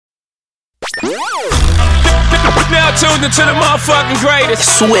Now tuned into the motherfucking greatest.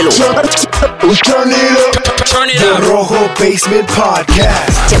 Suelo. Turn it up. Turn it The up. Rojo Basement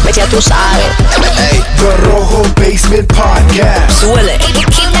Podcast. Ya tú sabes. The Rojo Basement Podcast. Suele. Keep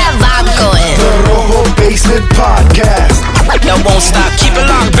that vibe going. The Rojo Basement Podcast. Yo, won't stop. Keep it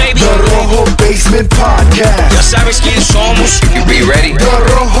locked, baby. The Rojo Basement Podcast. Ya sabes quién somos. Be ready. The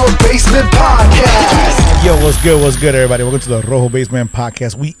Rojo Basement Podcast. Yo, what's good, everybody? Welcome to the Rojo Basement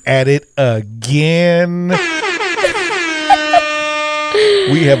Podcast. We at it again.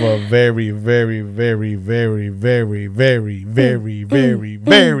 We have a very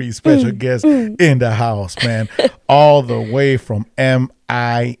special guest in the house, man. All the way from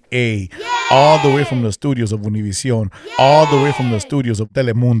MIA, all the way from the studios of Univision, all the way from the studios of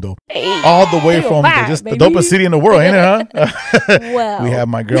Telemundo, all the way from the dopest city in the world, ain't it, huh? Well. We have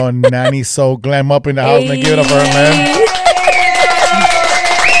my girl Nanny So Glam up in the house, man. Give it up for her, man.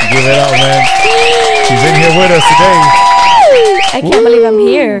 Give it up, man. She's in here with us today. I can't believe I'm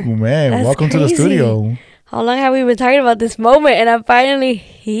here. Ooh, man, That's welcome to the crazy. studio. How long have we been talking about this moment and I'm finally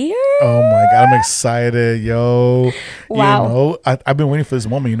here? Oh my God, I'm excited, yo. Wow. You know, I've been waiting for this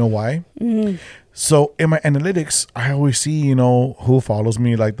moment. You know why? So in my analytics, I always see, you know, who follows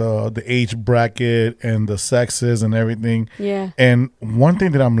me, like the age bracket and the sexes and everything. Yeah. And one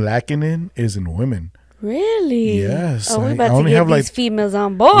thing that I'm lacking in is in women. Really? Yes, Oh, I we're about to only get have, these like, females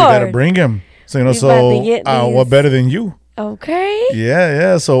on board. We gotta bring him. So, you know, We about to get what these- better than you? Okay.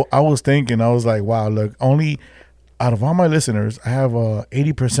 Yeah. So I was thinking, I was like, wow, look, only out of all my listeners, I have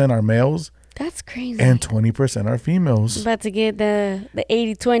 80% are males That's crazy. and 20% are females. about to get the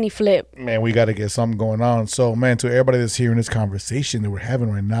 80-20 flip. Man, we got to get something going on. So, man, to everybody that's hearing this conversation that we're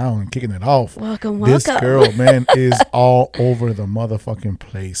having right now and kicking it off, Welcome. this girl, man, is all over the motherfucking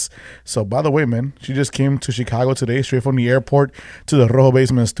place. So, by the way, man, she just came to Chicago today, straight from the airport to the Rojo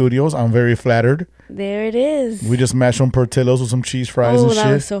Basement Studios. I'm very flattered. There it is. We just mashed some Portillos with some cheese fries Oh, and that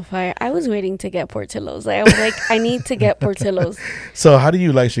shit. was so fire. I was waiting to get Portillos. I was like, I need to get Portillos. So, how do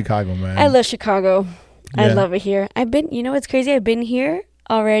you like Chicago, man? I love Chicago. I Yeah. love it here. You know what's crazy? I've been here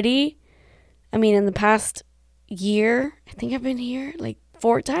already. I mean, in the past year, I think I've been here like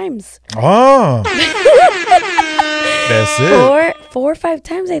 4 times. Oh, that's it. Four or 5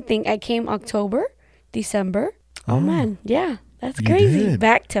 times, I think. I came October, December. Oh, man. Yeah, that's You crazy. did.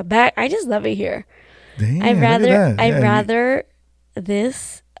 Back to back. I just love it here. Damn, I'd look at that. I'd Yeah, you- rather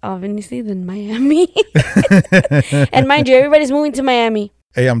this, obviously, than Miami. And mind you, everybody's moving to Miami.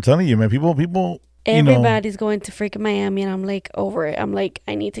 Hey, I'm telling you, man. People. You know. Everybody's going to freaking Miami, and I'm like over it. I'm like,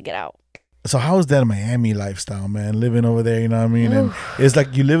 I need to get out. So how is that Miami lifestyle, man? Living over there, you know what I mean? And it's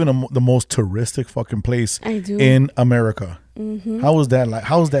like you live in the most touristic fucking place I do. in America. How is that like?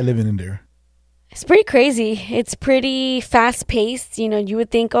 How is that living in there? It's pretty crazy. It's pretty fast paced. You know, you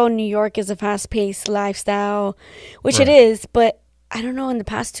would think, oh, New York is a fast paced lifestyle, which it Right. is. But I don't know, in the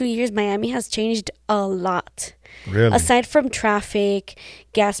past 2 years, Miami has changed a lot. Really? Aside from traffic,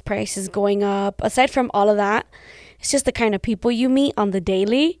 gas prices going up, aside from all of that, it's just the kind of people you meet on the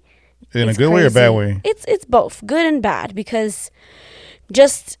daily. In a It's good way or crazy. bad way? It's both, good and bad, because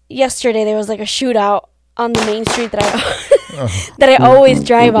just yesterday there was like a shootout on the main street that I always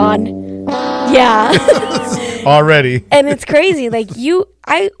drive on. Yeah. Already. And it's crazy. Like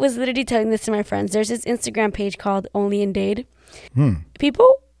I was literally telling this to my friends. There's this Instagram page called Only in Dade.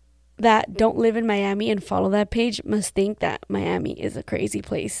 People that don't live in Miami and follow that page must think that Miami is a crazy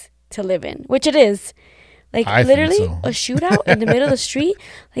place to live in, which it is. Like I think literally so. a shootout in the middle of the street.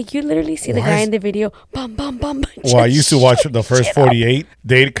 Like you literally see the Why guy is- in the video, bum, bum, bum. Well, I used to watch the first shit up. 48,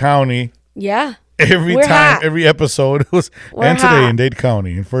 Dade County. Yeah. Every We're time, hot. every episode was, We're and today hot. in Dade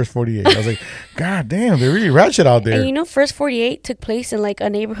County, in first 48. I was like, God damn, they're really ratchet out there. And you know, First 48 took place in like a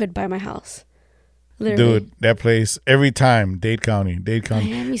neighborhood by my house. Literally. Dude, that place, every time, Dade County.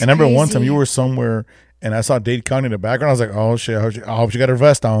 Miami's And I remember one time crazy. you were somewhere and I saw Dade County in the background. I was like, oh shit, I hope she got her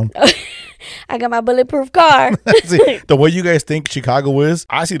vest on. I got my bulletproof car. See, the way you guys think Chicago is,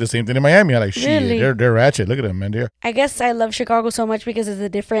 I see the same thing in Miami. I'm like, shit, Really? they're ratchet. Look at them, man. I guess I love Chicago so much because it's a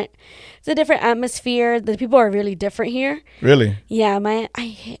different atmosphere. The people are really different here. Really? Yeah,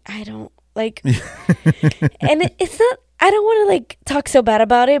 I don't like, and it's not. I don't want to like talk so bad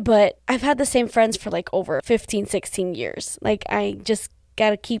about it, but I've had the same friends for like over 15, 16 years. Like I just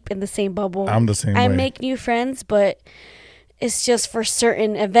gotta keep in the same bubble. I'm the same I way. make new friends, but it's just for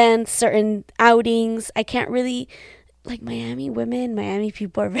certain events, certain outings. I can't really like Miami women. Miami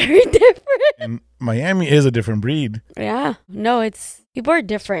people are very different. And Miami is a different breed. Yeah, no, people are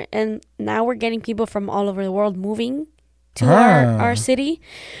different, and now we're getting people from all over the world moving to our city,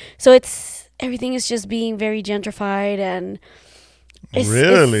 so everything is just being very gentrified, and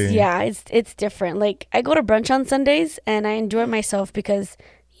Really? Yeah, it's different. Like, I go to brunch on Sundays and I enjoy myself because,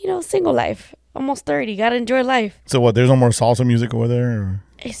 single life. Almost 30. Gotta enjoy life. So what? There's no more salsa music over there? Or?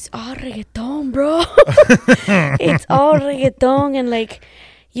 It's all reggaeton, bro. It's all reggaeton. And, like,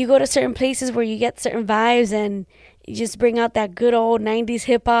 you go to certain places where you get certain vibes and you just bring out that good old 90s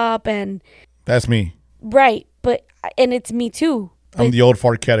hip-hop and... That's me. Right. And it's me, too. I'm the old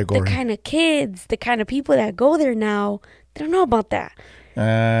fart category. The kind of kids, the kind of people that go there now, they don't know about that.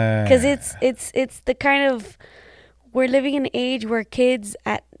 Because it's the kind of... We're living in an age where kids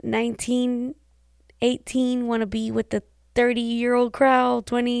at 19, 18 want to be with the 30-year-old crowd,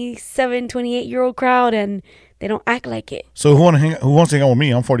 27, 28-year-old crowd, and they don't act like it. So who wants to hang out with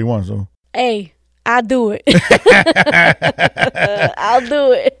me? I'm 41, so. Hey, I'll do it. I'll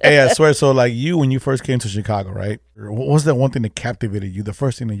do it. Hey, I swear. So, like, when you first came to Chicago, right? What was that one thing that captivated you? The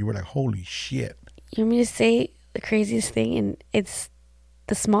first thing that you were like, holy shit. You want me to say the craziest thing? And it's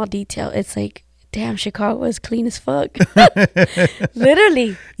the small detail. It's like, damn, Chicago is clean as fuck.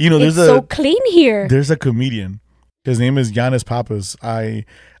 Literally. It's so clean here. There's a comedian. His name is Giannis Papas. I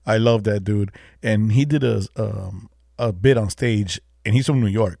love that dude. And he did a bit on stage, and he's from New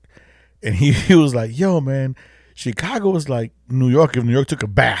York. And he was like, yo, man, Chicago is like New York if New York took a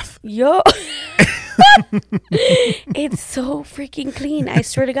bath. Yo. It's so freaking clean. I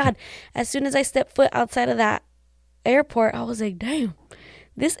swear to God. As soon as I stepped foot outside of that airport, I was like, damn,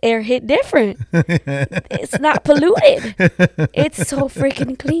 this air hit different. It's not polluted. It's so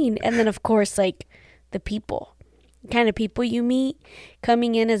freaking clean. And then, of course, like, the people. The kind of people you meet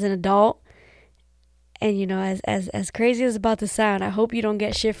coming in as an adult. And, as crazy as it's about to sound, I hope you don't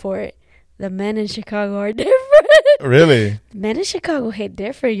get shit for it. The men in Chicago are different. Really? The men in Chicago hit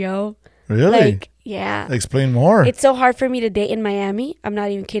different, yo. Really? Like, yeah. Explain more. It's so hard for me to date in Miami. I'm not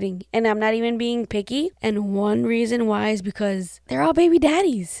even kidding. And I'm not even being picky. And one reason why is because they're all baby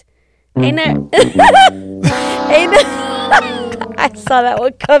daddies. Ain't that... I saw that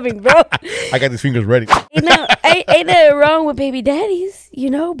one coming, bro. I got these fingers ready. Ain't nothing wrong with baby daddies,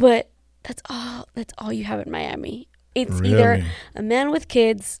 but that's all you have in Miami. It's either a man with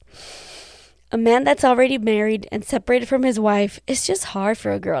kids, a man that's already married and separated from his wife. It's just hard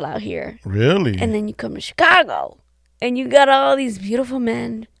for a girl out here. Really? And then you come to Chicago and you got all these beautiful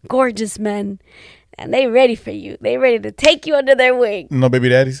men, gorgeous men, and they ready for you. They ready to take you under their wing. No baby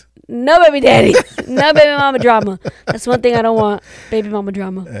daddies? No baby daddies. No baby mama drama. That's one thing I don't want. Baby mama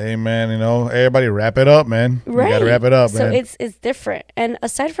drama. Hey, man, everybody wrap it up, man. Right. You got to wrap it up, man. So it's different. And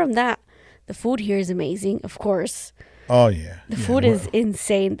aside from that, the food here is amazing, of course. Oh, yeah. The food is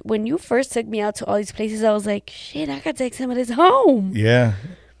insane. When you first took me out to all these places, I was like, shit, I got to take some of this home. Yeah.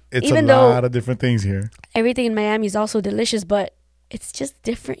 It's Even a lot of different things here. Everything in Miami is also delicious, but it's just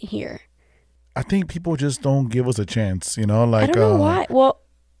different here. I think people just don't give us a chance, Like, I don't know why. Well,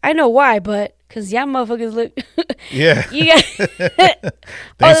 I know why, but because y'all motherfuckers look... Yeah. You got...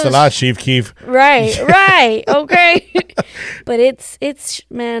 Thanks a lot, Chief Keef. Right. Okay. But it's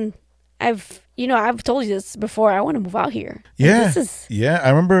man, I've told you this before. I want to move out here. Yeah. Yeah. I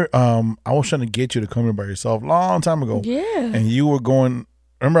remember I was trying to get you to come here by yourself a long time ago. Yeah. And you were going...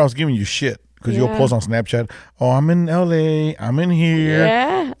 Remember, I was giving you shit because you'll post on Snapchat, oh, I'm in LA, I'm in here,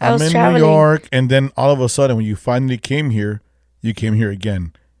 yeah, I'm in traveling. New York. And then all of a sudden, when you finally came here, you came here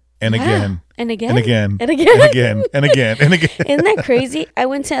again and again. And again. And again. And again. And again. And again. And again. Isn't that crazy? I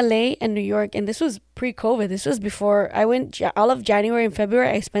went to LA and New York, and this was pre-COVID. This was before I went. All of January and February,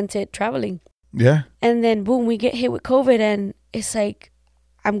 I spent it traveling. Yeah. And then, boom, we get hit with COVID, and it's like,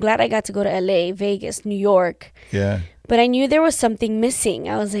 I'm glad I got to go to LA, Vegas, New York. Yeah. But I knew there was something missing.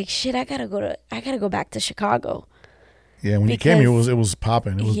 I was like, shit, I gotta go back to Chicago. Yeah, when you came here, it was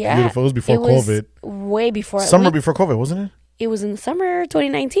popping. It was beautiful. It was before COVID. Way before. Summer before COVID, wasn't it? It was in the summer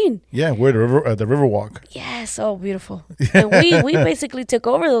 2019. Yeah, we're at the Riverwalk. Yeah, so beautiful. And we basically took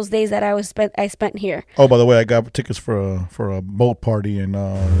over those days that I spent here. Oh, by the way, I got tickets for a boat party in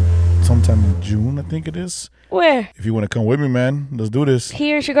sometime in June, I think it is. Where? If you want to come with me, man, let's do this.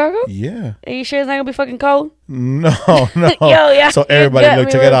 Here in Chicago? Yeah. Are you sure it's not gonna be fucking cold? No. Yo, yeah. So everybody, look,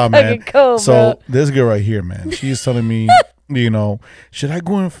 check it out, man. Cold, so bro. this girl right here, man, she's telling me, should I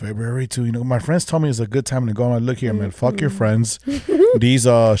go in February too? My friends told me it's a good time to go. I'm like, look here, man, fuck your friends. These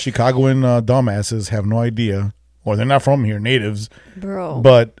Chicagoan dumbasses have no idea, or they're not from here, natives. Bro.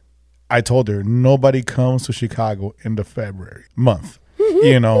 But I told her nobody comes to Chicago in the February month.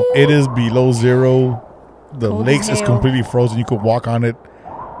 It is below zero. The lakes is completely frozen. You could walk on it.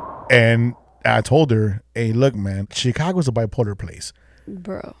 And I told her, hey, look, man, Chicago's a bipolar place.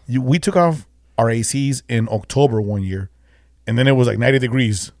 Bro. We took off our ACs in October one year. And then it was like 90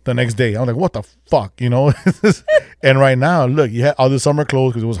 degrees the next day. I was like, what the fuck, you know? And right now, look, you had all the summer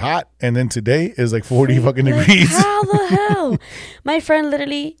clothes because it was hot. And then today is like 40 fucking degrees. How the hell? My friend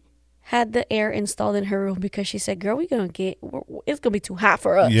literally had the air installed in her room because she said, girl, it's going to be too hot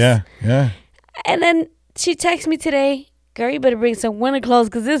for us. Yeah. And then she texted me today, girl, you better bring some winter clothes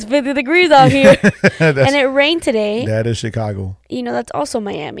because it's 50 degrees out here. And it rained today. That is Chicago. You know, that's also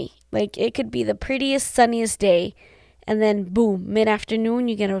Miami. Like, it could be the prettiest, sunniest day. And then, boom, mid-afternoon,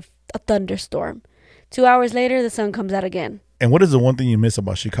 you get a thunderstorm. 2 hours later, the sun comes out again. And what is the one thing you miss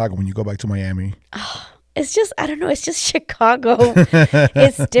about Chicago when you go back to Miami? It's just, I don't know, it's just Chicago.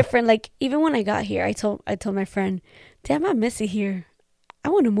 It's different. Like, even when I got here, I told my friend, damn, I miss it here. I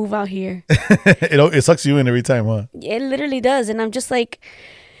want to move out here. It sucks you in every time, huh? It literally does. And I'm just like,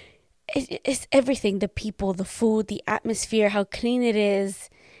 it's everything. The people, the food, the atmosphere, how clean it is.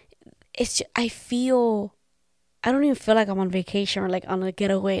 It's just, I don't even feel like I'm on vacation or like on a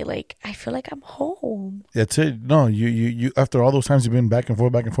getaway. Like, I feel like I'm home. That's it. No, you after all those times you've been back and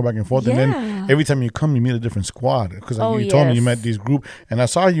forth, and then every time you come, you meet a different squad. Because you told me you met this group, and I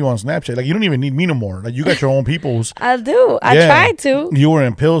saw you on Snapchat. Like, you don't even need me no more. Like, you got your own peoples. I do. I tried to. You were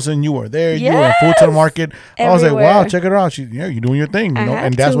in Pilsen. You were there. You were in Fulton Market. Everywhere. I was like, wow, check it out. You're doing your thing. You know,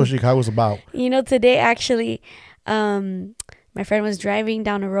 and that's what Chicago's about. You know, today actually, my friend was driving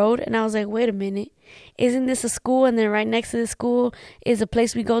down the road, and I was like, wait a minute. Isn't this a school? And then right next to the school is a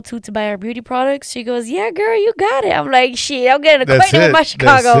place we go to buy our beauty products. She goes, yeah, girl, you got it. I'm like, shit, I'm getting acquainted with my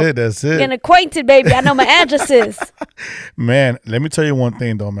Chicago. That's it. Getting acquainted, baby. I know my addresses. Man, let me tell you one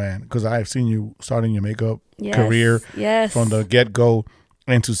thing, though, man, because I've seen you starting your makeup career from the get-go.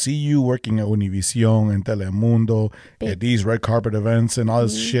 And to see you working at Univision and Telemundo at these red carpet events and all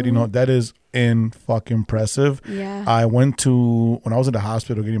this shit, you know, that is fucking impressive. Yeah. I went to, when I was in the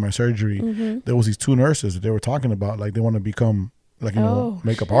hospital getting my surgery, there was these two nurses that they were talking about, like, they want to become, like, you know,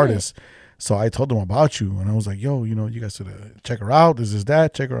 makeup artists. So I told them about you, and I was like, yo, you know, you guys should check her out. This is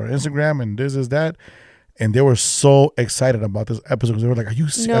that. Check her on Instagram, and this is that. And they were so excited about this episode because they were like, are you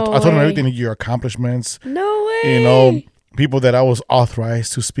serious? I told them everything, your accomplishments. No way. You know, people that I was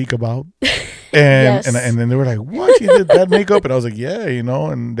authorized to speak about. And and then they were like, what? You did that makeup? And I was like, yeah, you know,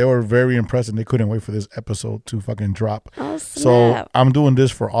 and they were very impressed and they couldn't wait for this episode to fucking drop. Oh, snap. So I'm doing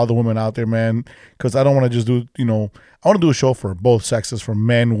this for all the women out there, man, because I don't want to just do, you know, I want to do a show for both sexes, for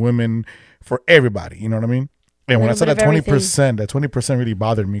men, women, for everybody. You know what I mean? And when I said that 20%, that 20% really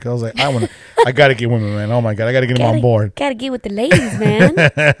bothered me because I was like, I got to get women, man. Oh my God, I got to get them on board. Got to get with the ladies,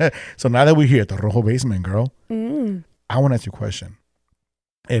 man. So now that we're here at the Rojo Basement, girl, I want to ask you a question.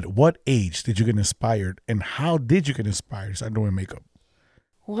 At what age did you get inspired, and how did you get inspired to start doing makeup?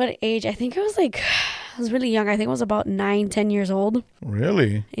 What age? I think I was really young. I think I was about 9-10 years old.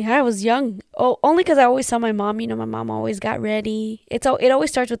 Really? Yeah, I was young. Oh, only because I always saw my mom. You know, my mom always got ready. It always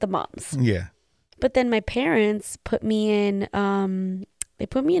starts with the moms. Yeah. But then my parents put me in. They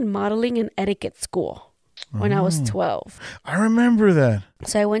put me in modeling and etiquette school when I was 12. I remember that.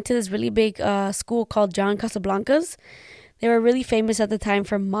 So I went to this really big school called John Casablancas. They were really famous at the time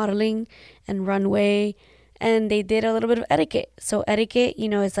for modeling and runway, and they did a little bit of etiquette. So etiquette, you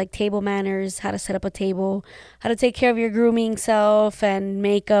know, it's like table manners, how to set up a table, how to take care of your grooming self, and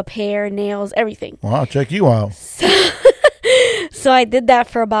makeup, hair, nails, everything. Wow, check you out. So I did that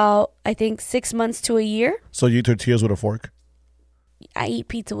for about, I think, 6 months to a year. So you eat tortillas with a fork? I eat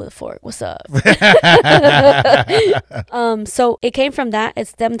pizza with a fork. What's up? So it came from that. It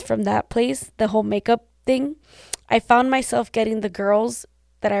stemmed from that place, the whole makeup thing. I found myself getting the girls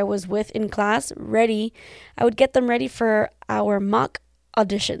that I was with in class ready. I would get them ready for our mock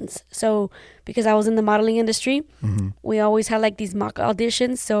auditions. So because I was in the modeling industry, we always had like these mock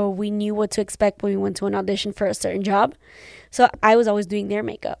auditions. So we knew what to expect when we went to an audition for a certain job. So I was always doing their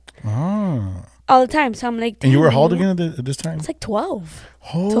makeup. All the time. So I'm like, and you were how old again at this time? It's like 12.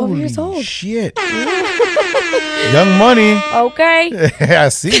 Holy 12 years old. Shit. Young money. Okay. I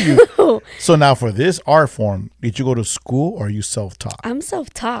see you. So now for this art form, did you go to school or are you self-taught? I'm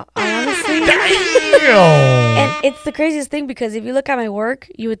self-taught. I honestly. Damn. And it's the craziest thing because if you look at my work,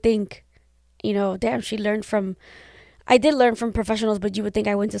 you would think, you know, damn, she learned from. I did learn from professionals, but you would think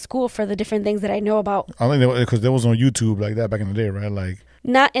I went to school for the different things that I know about. I think because there was on YouTube like that back in the day, right? Like.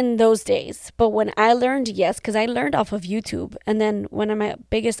 Not in those days, but when I learned, yes, because I learned off of YouTube. And then one of my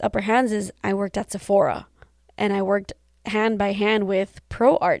biggest upper hands is I worked at Sephora, and I worked hand by hand with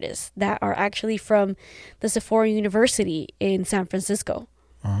pro artists that are actually from the Sephora University in San Francisco.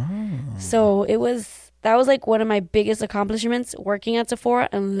 So that was like one of my biggest accomplishments, working at Sephora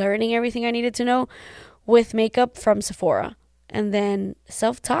and learning everything I needed to know with makeup from Sephora. And then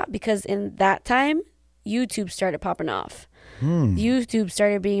self-taught because in that time, YouTube started popping off. YouTube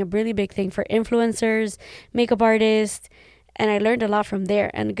started being a really big thing for influencers, makeup artists, and I learned a lot from there.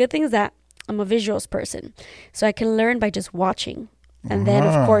 And the good thing is that I'm a visuals person, so I can learn by just watching, and then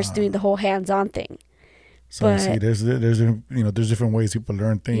of course doing the whole hands-on thing. So I see, there's different ways people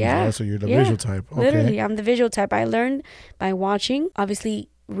learn things. Yeah. Right? So you're the visual type. Okay. Literally, I'm the visual type. I learned by watching, obviously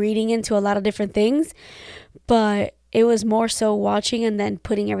reading into a lot of different things, but it was more so watching and then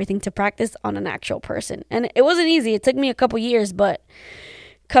putting everything to practice on an actual person. And it wasn't easy. It took me a couple years, but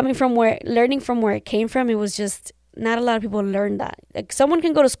learning from where it came from, it was just not a lot of people learn that. Like, someone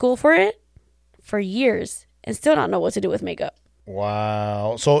can go to school for it for years and still not know what to do with makeup.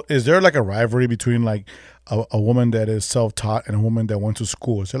 Wow. So is there like a rivalry between like a woman that is self-taught and a woman that went to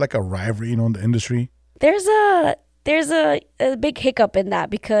school? Is there like a rivalry, in the industry? There's a big hiccup in that,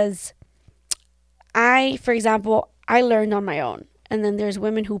 because for example, I learned on my own, and then there's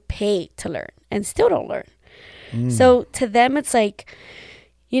women who pay to learn and still don't learn. So to them, it's like,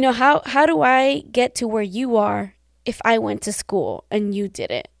 how do I get to where you are if I went to school and you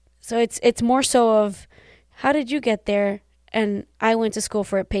didn't? So it's more so of, how did you get there? And I went to school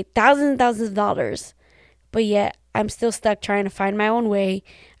for it, paid thousands and thousands of dollars, but yet I'm still stuck trying to find my own way.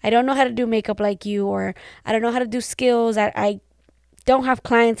 I don't know how to do makeup like you, or I don't know how to do skills. I don't have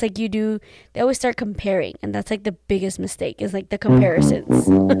clients like you do. They always start comparing, and that's like the biggest mistake, is like the comparisons.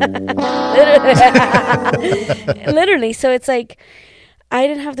 Literally. So it's like, I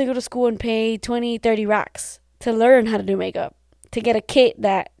didn't have to go to school and pay 20, 30 racks to learn how to do makeup, to get a kit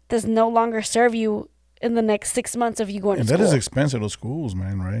that does no longer serve you in the next 6 months of you going to school. And that is expensive, those schools,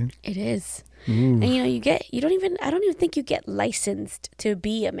 man, right? It is. And I don't even think you get licensed to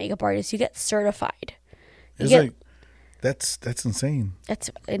be a makeup artist. You get certified. That's insane. That's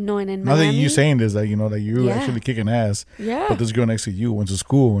annoying. In Now that Miami, you saying this, that that you're Yeah. actually kicking ass. Yeah. But this girl next to you went to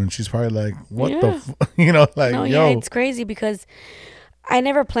school, and she's probably like, "What Yeah. the yeah, it's crazy, because I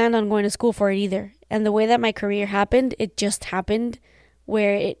never planned on going to school for it either. And the way that my career happened, it just happened,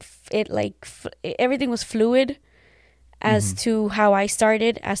 where everything was fluid as to how I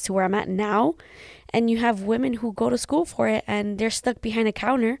started, as to where I'm at now. And you have women who go to school for it, and they're stuck behind a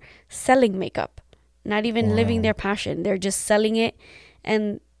counter selling makeup, not even living their passion. They're just selling it,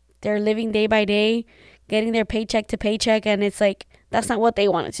 and they're living day by day, getting their paycheck to paycheck. And it's like, that's not what they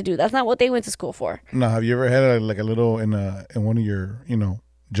wanted to do. That's not what they went to school for. Now, have you ever had a little in one of your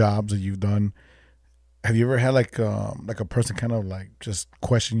jobs that you've done? Have you ever had like a person kind of like just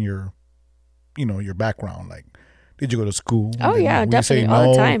question your your background? Like, did you go to school? Oh, And yeah, when you say definitely,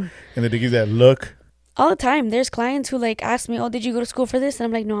 all the no, time. And then they give that look. All the time. There's clients who like ask me, "Oh, did you go to school for this?" And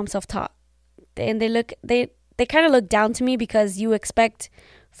I'm like, "No, I'm self-taught." And they kind of look down to me, because you expect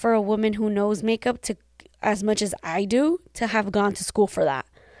for a woman who knows makeup to, as much as I do, to have gone to school for that.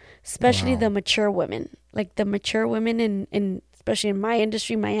 Especially the mature women. Like the mature women in especially in my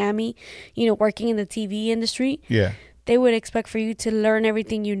industry, Miami, working in the TV industry. Yeah. They would expect for you to learn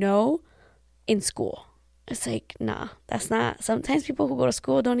everything you know in school. It's like, nah, that's not. Sometimes people who go to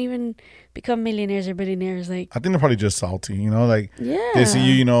school don't even become millionaires or billionaires. Like, I think they're probably just salty, like yeah. they see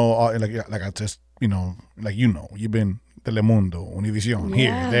you, like I just, like you've been Telemundo, Univision,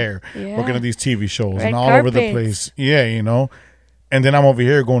 here, there, Yeah. working at these TV shows Red and all over the carpets. place. Yeah, and then I'm over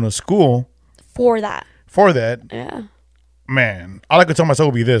here going to school For that. for that. Yeah. Man, all I could tell myself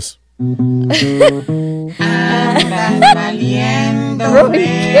would be this. Roy, kill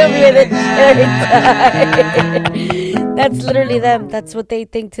me with it every time. That's literally them. That's what they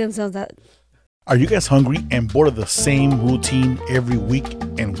think to themselves. That Are you guys hungry and bored of the same routine every week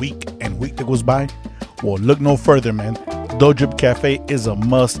and week that goes by? Well, look no further, man. Dope Drip Cafe is a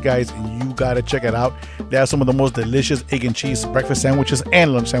must, guys, and you gotta check it out. They have some of the most delicious egg and cheese breakfast sandwiches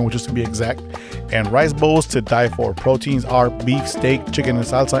and lunch sandwiches, to be exact, and rice bowls to die for. Proteins are beef, steak, chicken in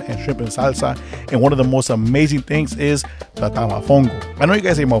salsa, and shrimp in salsa. And one of the most amazing things is the tamafongo. I know you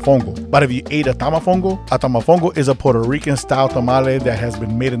guys say mofongo, but if you ate a tamafongo is a Puerto Rican style tamale that has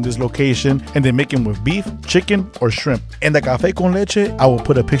been made in this location, and they make it with beef, chicken, or shrimp. And the cafe con leche, I will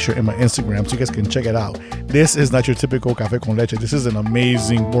put a picture in my Instagram so you guys can check it out. This is not your typical cafe con leche. This is an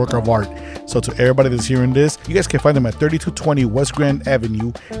amazing work of art. So to everybody that's hearing this, you guys can find them at 3220 West Grand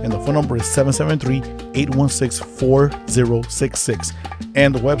Avenue, and the phone number is 773-816-4066.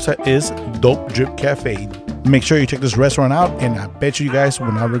 And the website is Dope Drip Cafe. Make sure you check this restaurant out, and I bet you guys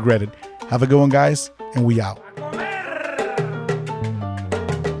will not regret it. Have a good one, guys, and we out. Dame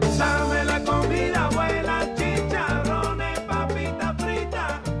la comida buena, chicharrones, papita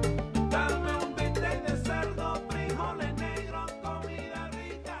frita. Dame un bistec de cerdo, frijoles negros, comida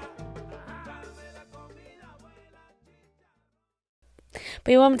rica. Dame la comida buena.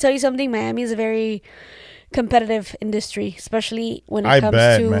 But you want me to tell you something? Miami is a very competitive industry, especially when it I comes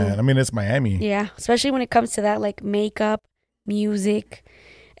bet, to man. I mean, it's Miami. yeah, especially when it comes to that like makeup, music,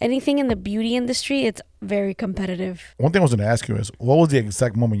 anything in the beauty industry. It's very competitive. One thing I was going to ask you is, what was the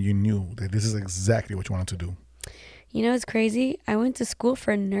exact moment you knew that this is exactly what you wanted to do? You know, it's crazy. I went to school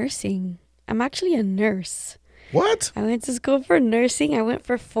for nursing. I'm actually a nurse. What? I went to school for nursing. I went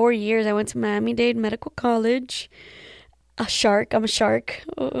for 4 years. I went to Miami-Dade Medical College. I'm a shark.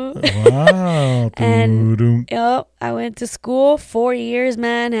 Wow. And Doo-doo. yep, I went to school 4 years,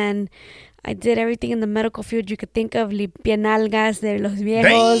 man, and I did everything in the medical field you could think of. Limpié nalgas de los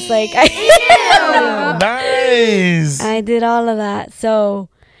viejos. Like Nice. I did all of that. So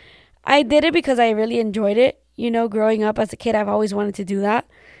I did it because I really enjoyed it. You know, growing up as a kid, I've always wanted to do that.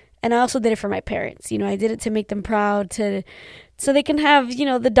 And I also did it for my parents. You know, I did it to make them proud, so they can have, you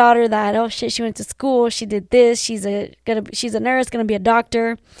know, the daughter that, oh shit, she went to school, she did this, she's a nurse, gonna be a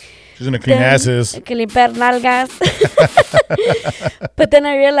doctor. She's going to clean asses. Que limpiar nalgas. But then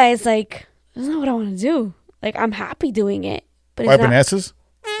I realized, like, that's not what I want to do. Like, I'm happy doing it. But it's Wiping not, asses?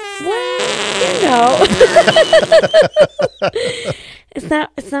 well,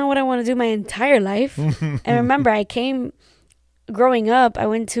 it's not what I want to do my entire life. And remember, growing up, I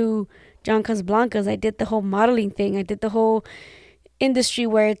went to John Casablancas. I did the whole modeling thing. I did the whole industry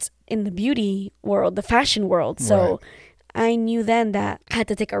where it's in the beauty world, the fashion world. So Right. I knew then that I had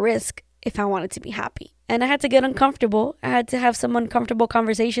to take a risk if I wanted to be happy. And I had to get uncomfortable. I had to have some uncomfortable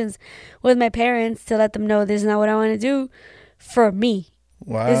conversations with my parents to let them know this is not what I want to do for me.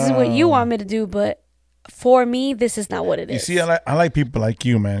 Wow. This is what you want me to do, but for me, this is not what it is. You see, I like people like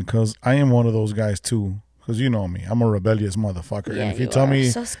you, man, because I am one of those guys too. Because you know me, I'm a rebellious motherfucker. Yeah, And if you you tell are. me,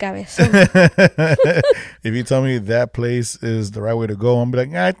 Sos cabezón. if you tell me that place is the right way to go, I'm be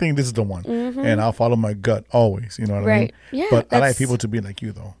like, I think this is the one, and I'll follow my gut always. You know what I mean? Right. Yeah, But I like that's- people to be like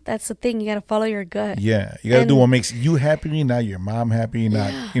you, though. That's the thing. You got to follow your gut. Yeah, you gotta do And- what makes you happy, not your mom happy,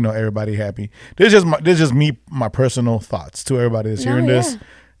 not everybody happy. This is just me, my personal thoughts to everybody that's No, hearing this. yeah.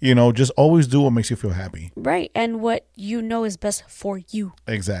 You know, just always do what makes you feel happy. Right. And what you know is best for you.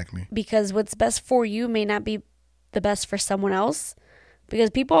 Exactly. Because what's best for you may not be the best for someone else. Because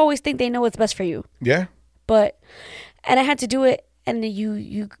people always think they know what's best for you. Yeah. And I had to do it, and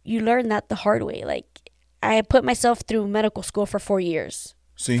you learn that the hard way. Like, I put myself through medical school for 4 years.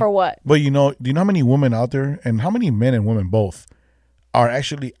 See. For what? But do you know how many women out there, and how many men and women both, are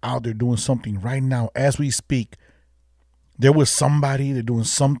actually out there doing something right now as we speak? They're with somebody, they're doing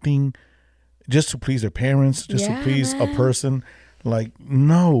something just to please their parents, just to Yeah, please a man. person. Like,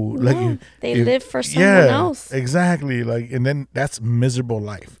 no. Like No, they if- live for someone else. Exactly. Like, and then that's miserable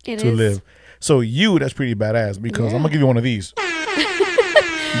life It to is. live. So that's pretty badass, because I'm Yeah. gonna give you one of these.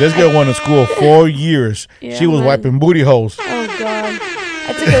 This girl went to school 4 years. Yeah, She was man. wiping booty holes. Oh, God.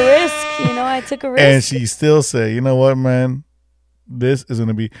 I took a risk. I took a risk. And she still said, you know what, man? This is going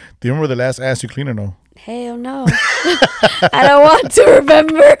to be. Do you remember the last ass you cleaned or no? Hell no. I don't want to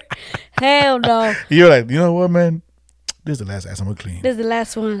remember. Hell no. You're like, you know what, man? This is the last ass I'm going to clean. This is the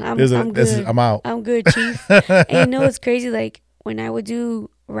last one. I'm This good. is, I'm out. I'm good, Chief. And you know what's crazy? Like, when I would do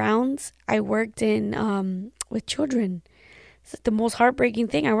rounds, I worked in with children. It's like the most heartbreaking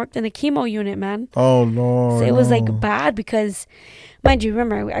thing. I worked in a chemo unit, man. Oh, Lord. So it was no. like bad because, mind you,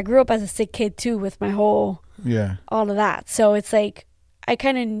 remember, I grew up as a sick kid too with my whole, Yeah. all of that. So it's like, I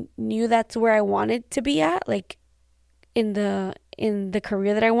kind of knew that's where I wanted to be at, like in the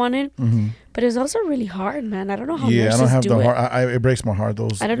career that I wanted. Mm-hmm. But it was also really hard, man. I don't know how Yeah, I nurses don't have do the it. heart. It breaks my heart.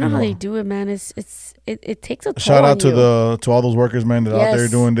 Those. I don't know how they do it, man. It takes a toll Shout on out to you. to all those workers, man, that are out there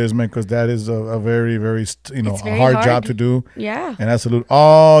Yes. doing this, man, because that is a very, very, It's a very hard job hard. to do. Yeah. And I salute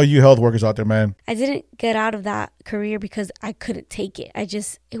all you health workers out there, man. I didn't get out of that career because I couldn't take it. I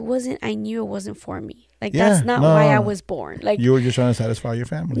knew it wasn't for me. Like, Yeah, that's not why I no. was born. Like, You were just trying to satisfy your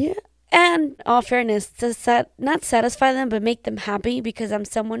family. yeah. And all fairness, to not satisfy them, but make them happy, because I'm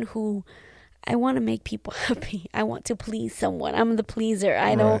someone who, I want to make people happy. I want to please someone. I'm the pleaser.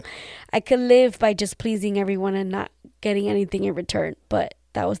 I know Right. I could live by just pleasing everyone and not getting anything in return. But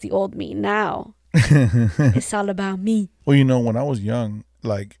that was the old me. Now it's all about me. Well, when I was young,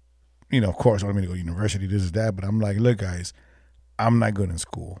 like, of course, I wanted me to go to university, this is that, but I'm like, look, guys, I'm not good in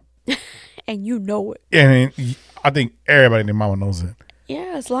school. And you know it. And I think everybody in their mama knows it.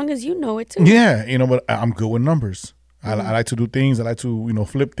 Yeah, as long as you know it too. Yeah, but I'm good with numbers. Mm-hmm. I like to do things. I like to,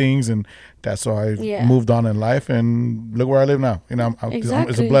 flip things, and that's how I Yeah. moved on in life. And look where I live now. It's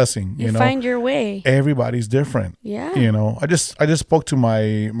Exactly. a blessing. You find your way. Everybody's different. Yeah. I just spoke to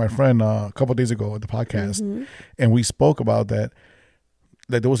my friend a couple of days ago at the podcast, Mm-hmm. and we spoke about that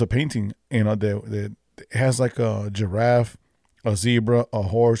there was a painting, that has like a giraffe, a zebra, a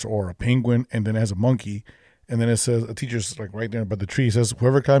horse, or a penguin, and then it has a monkey, and then it says a teacher's like right there, but the tree says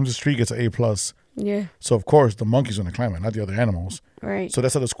whoever climbs this tree gets an A+. Yeah. So of course the monkey's gonna climb it, not the other animals. Right. So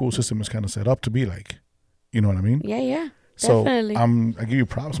that's how the school system is kind of set up to be like. You know what I mean? Yeah. So Definitely. I give you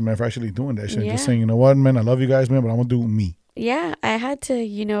props, man, for actually doing that shit. Yeah. Just saying, you know what, man, I love you guys, man, but I'm gonna do me. Yeah, I had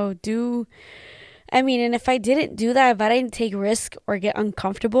to, do. I mean, and if I didn't do that, if I didn't take risk or get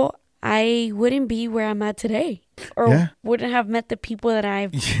uncomfortable, I wouldn't be where I'm at today, or Yeah. wouldn't have met the people that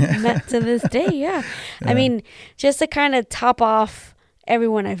I've met to this day. Yeah. I mean, just to kind of top off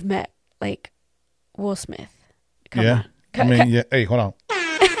everyone I've met, like Will Smith. Come on. I mean, yeah. Hey, hold on.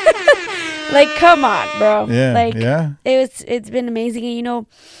 Like, come on, bro. Yeah, Like, yeah. it's been amazing. And,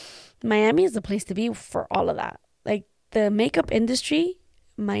 Miami is the place to be for all of that. Like, the makeup industry,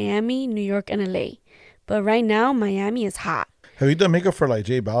 Miami, New York, and LA. But right now, Miami is hot Have you done makeup for like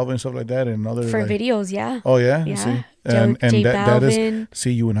J Balvin and stuff like that and other for like, videos. Yeah. Oh yeah, Yeah. See? J that is Balvin.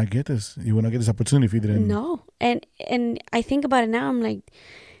 see, you would not get this. You would not get this opportunity if you didn't. No. And I think about it now. I'm like,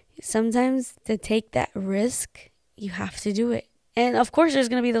 sometimes to take that risk, you have to do it. And of course, there's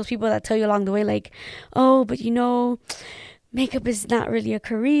gonna be those people that tell you along the way, like, oh, but makeup is not really a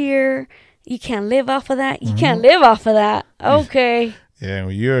career. You can't live off of that. You can't live off of that. Okay. Yeah,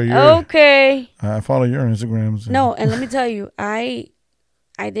 well, you're. Okay. I follow your Instagrams. No, and let me tell you, I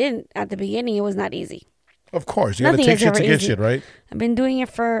didn't at the beginning. It was not easy. Of course, you got to Nothing take is shit ever to get easy. shit, right? I've been doing it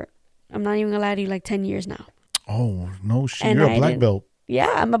for, I'm not even gonna lie to you, like 10 years now. Oh no, shit! And You're a I black didn't- belt.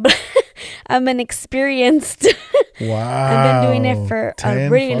 Yeah, I'm an experienced. Wow. I've been doing it for a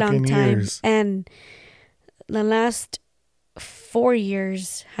 10 really long fucking time, years. and the last 4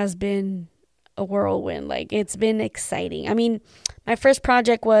 years has been a whirlwind. Like, it's been exciting. I mean, my first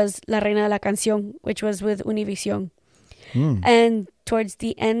project was La Reina de la Canción, which was with Univision. And towards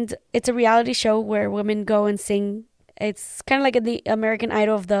the end, it's a reality show where women go and sing. It's kind of like the American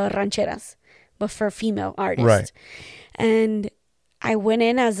Idol of the rancheras, but for female artists. Right. And I went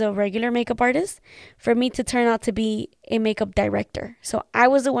in as a regular makeup artist for me to turn out to be a makeup director. So I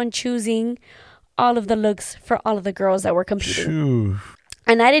was the one choosing all of the looks for all of the girls that were competing. Phew.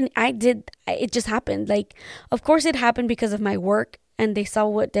 And it just happened. Like, of course it happened because of my work and they saw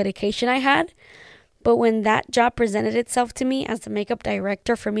what dedication I had. But when that job presented itself to me as the makeup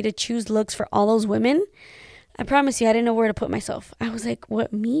director for me to choose looks for all those women, I promise you, I didn't know where to put myself. I was like,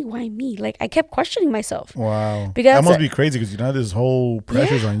 what, me? Why me? Like, I kept questioning myself. Wow. Because that must be crazy because this whole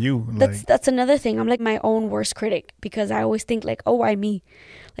pressure's on you. Like, That's another thing. I'm like my own worst critic because I always think like, oh, why me?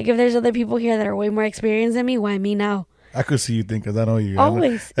 Like, if there's other people here that are way more experienced than me, why me now? I could see you think because I know you.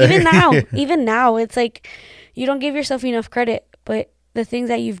 Always. Even now, it's like you don't give yourself enough credit. But the things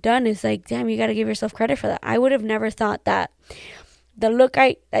that you've done is like, damn, you got to give yourself credit for that. I would have never thought that the look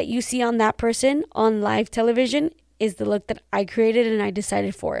that you see on that person on live television is the look that I created and I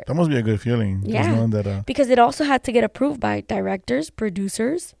decided for it. That must be a good feeling. just Yeah. knowing that, Because it also had to get approved by directors,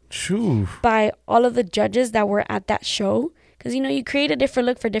 producers, Shoo. by all of the judges that were at that show. Because, you create a different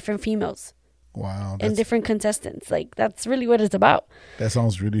look for different females Wow. and different contestants. Like, that's really what it's about. That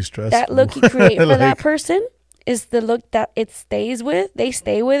sounds really stressful. That look you create for that Like, person is the look that it stays with. They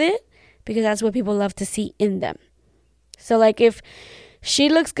stay with it because that's what people love to see in them. So, like, if she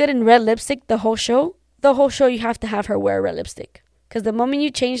looks good in red lipstick the whole show you have to have her wear red lipstick. Because the moment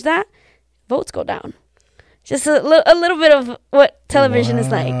you change that, votes go down. Just a little bit of what television is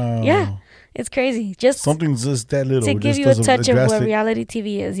like. Wow. Yeah. It's crazy. Just Something's just that little. to give just you a doesn't touch of what drastic. reality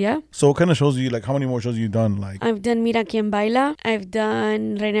TV is, yeah? So what kind of shows do you like? How many more shows have you done? Like, I've done Mira Quien Baila. I've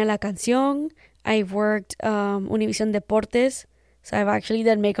done Reina de la Canción. I've worked Univision Deportes. So I've actually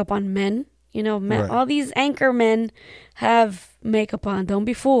done makeup on men. Men, Right. all these anchor men have makeup on. Don't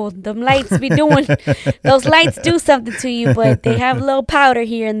be fooled. Them lights be doing, those lights do something to you, but they have a little powder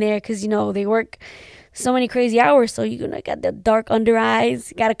here and there because, they work so many crazy hours. So you're gonna got the dark under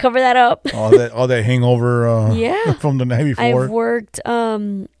eyes. Got to cover that up. all that hangover Yeah. from the night before. I've worked,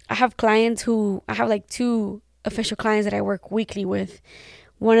 I have clients I have like 2 official clients that I work weekly with.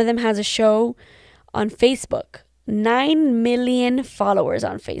 One of them has a show on Facebook. 9 million followers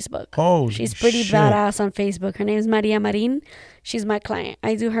on Facebook. Oh, she's pretty shit. badass on Facebook. Her name is Maria Marin. She's my client.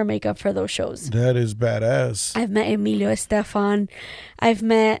 I do her makeup for those shows. That is badass. I've met Emilio Estefan. I've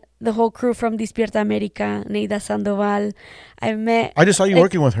met the whole crew from Despierta America, Neida Sandoval. I just saw you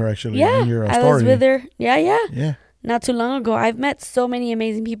working with her actually. Yeah, in your I story. was with her. Yeah. Yeah. Not too long ago. I've met so many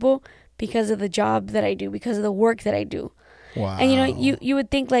amazing people because of the job that I do, because of the work that I do. Wow. And you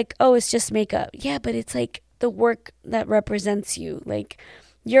would think like, oh, it's just makeup. Yeah, but it's like the work that represents you. Like,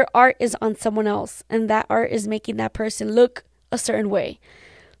 your art is on someone else, and that art is making that person look a certain way.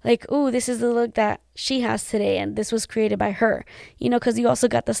 Like, ooh, this is the look that she has today, and this was created by her. You know, because you also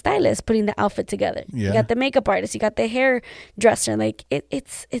got the stylist putting the outfit together. Yeah. You got the makeup artist. You got the hairdresser. Like,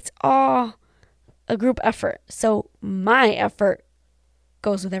 it's all a group effort. So my effort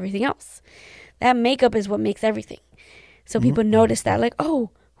goes with everything else. That makeup is what makes everything. So people notice that, like, oh,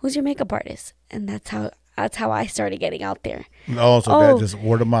 who's your makeup artist? And that's how I started getting out there. Also, that just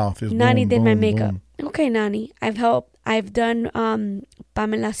word of mouth. Is Nani boom, did my boom, makeup. boom. Okay, Nani. I've done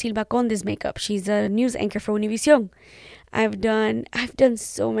Pamela Silva Conde's makeup. She's a news anchor for Univision. I've done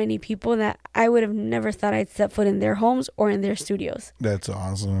so many people that I would have never thought I'd set foot in their homes or in their studios. That's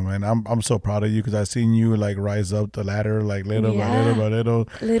awesome, man. I'm so proud of you because I've seen you like rise up the ladder like little by little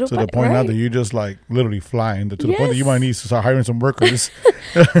to the point now that you're just like literally flying to the point that you might need to start hiring some workers.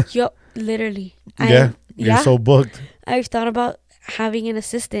 Yup, literally. You're so booked. I've thought about having an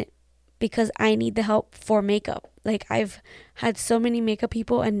assistant because I need the help for makeup. Like, I've had so many makeup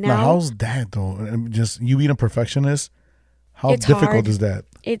people, and now how's that though? And just you being a perfectionist, how difficult hard. is that?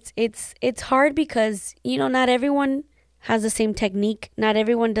 It's hard because, you know, not everyone has the same technique. Not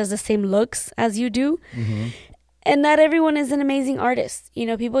everyone does the same looks as you do. Mm-hmm. And not everyone is an amazing artist. You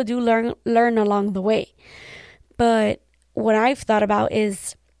know, people do learn along the way. But what I've thought about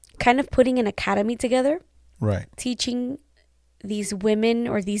is kind of putting an academy together. Right. Teaching these women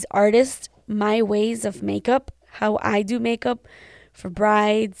or these artists my ways of makeup, how I do makeup for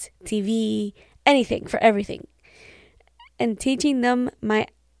brides, TV, anything, for everything. And teaching them my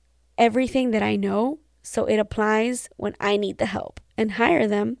everything that I know so it applies when I need the help, and hire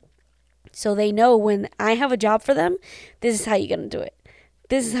them so they know when I have a job for them, this is how you're going to do it.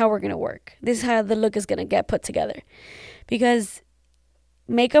 This is how we're going to work. This is how the look is going to get put together. Because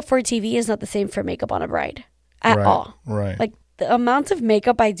makeup for TV is not the same for makeup on a bride at all. Right. Like, the amount of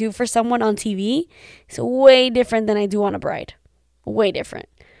makeup I do for someone on TV is way different than I do on a bride. Way different.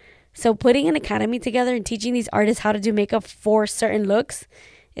 So putting an academy together and teaching these artists how to do makeup for certain looks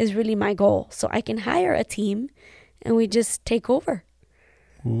is really my goal. So I can hire a team and we just take over.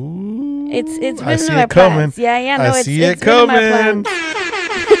 Ooh, It's been I in see my it coming. plans. Yeah, no, I see it's it been in my coming. plans.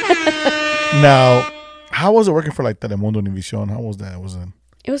 Now, how was it working for like Telemundo Univision? How was that? It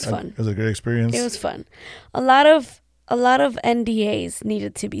was fun. It was a great experience. It was fun. A lot of NDAs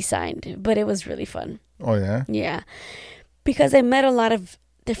needed to be signed, but it was really fun. Oh yeah. Yeah. Because I met a lot of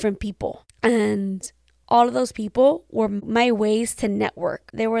different people, and all of those people were my ways to network.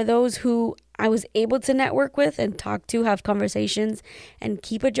 There were those who I was able to network with and talk to, have conversations, and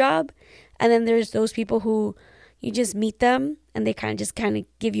keep a job. And then there's those people who you just meet them and they kind of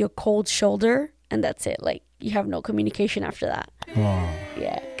give you a cold shoulder, and that's it. Like, you have no communication after that. Oh.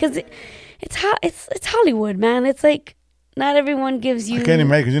 Yeah. Because it's Hollywood, man. It's like, not everyone gives you I can't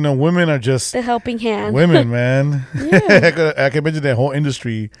imagine, because, you know, women are just the helping hand. women, man. Yeah. I can imagine that whole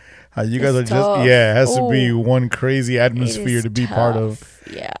industry. How you guys It's are tough. just, it has to be Ooh. one crazy It atmosphere is to be part of. tough.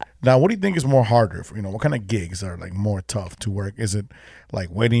 Yeah. Now, what do you think is more harder? You know, what kind of gigs are like more tough to work? Is it like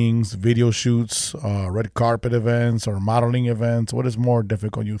weddings, video shoots, red carpet events, or modeling events? What is more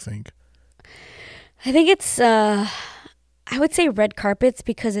difficult, you think? I think it's I would say red carpets,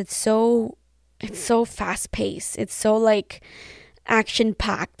 because it's so fast paced. It's so like action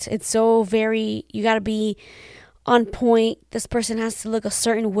packed. It's so very, you got to be on point. This person has to look a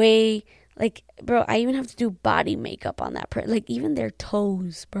certain way. Like, bro, I even have to do body makeup on that person. Like, even their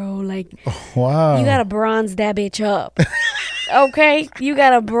toes, bro. Like, Wow. you got to bronze that bitch up. Okay? You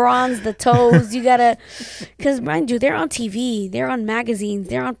got to bronze the toes. You got to, because mind you, they're on TV. They're on magazines.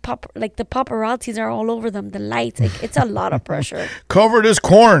 They're on the paparazzis are all over them. The lights. Like, it's a lot of pressure. Cover this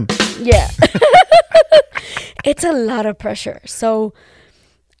corn. Yeah. It's a lot of pressure. So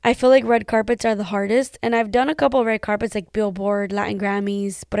I feel like red carpets are the hardest. And I've done a couple of red carpets like Billboard, Latin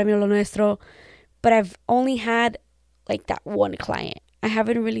Grammys, Premio Lo Nuestro. But I've only had like that one client. I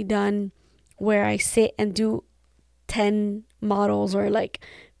haven't really done where I sit and do 10 models or like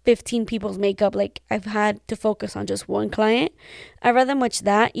 15 people's makeup. Like, I've had to focus on just one client. I'd rather much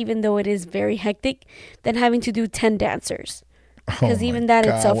that, even though it is very hectic, than having to do 10 dancers. Because even that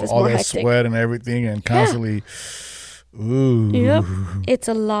itself is all more that hectic. sweat and everything, and constantly. Ooh. Yep. It's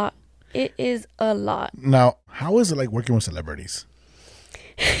a lot. It is a lot. Now, how is it like working with celebrities?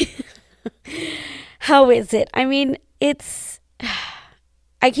 How is it? I mean,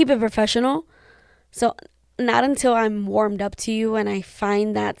 I keep it professional. So not until I'm warmed up to you and I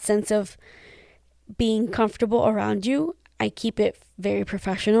find that sense of being comfortable around you, I keep it very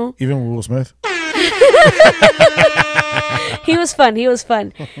professional. Even with Will Smith? He was fun.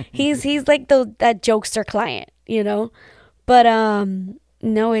 He's like that jokester client, you know? But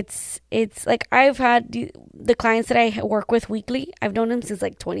No, it's like I've had the clients that I work with weekly. I've known them since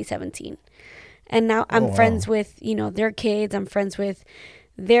like 2017, and now I'm friends with their kids. I'm friends with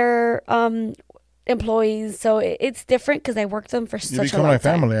their employees. So it's different because I worked them for such a long time. You become like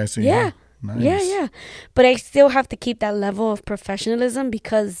family, I see. Yeah. Nice. Yeah. But I still have to keep that level of professionalism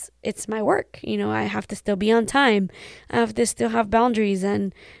because it's my work. I have to still be on time. I have to still have boundaries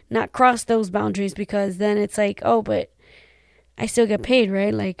and not cross those boundaries because then it's like, oh, but I still get paid,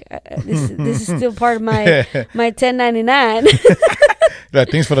 right? Like this is still part of my 1099. Like,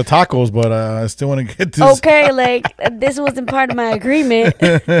 thanks for the tacos, but I still want to get this. Okay, like this wasn't part of my agreement.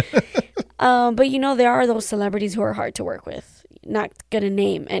 But there are those celebrities who are hard to work with. Not gonna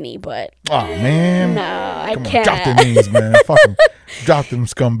name any, but oh man, no, I Come on, can't. drop their names, man. Fuck 'em. Drop them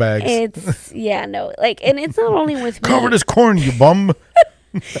scumbags. And it's not only with me. Cover this corn, you bum.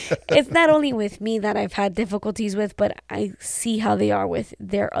 It's not only with me that I've had difficulties with, but I see how they are with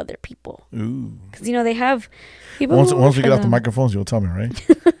their other people. Ooh. Because they have people. Once who we work get for off the them. microphones, you'll tell me, right?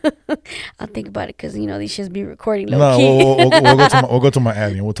 I'll think about it because these should be recording low No, key. we'll go to my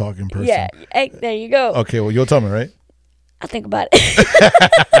alley and we'll talk in person. Yeah, hey, there you go. Okay, well, you'll tell me, right? I'll think about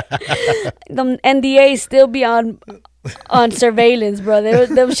it. Them NDAs still be on surveillance, bro.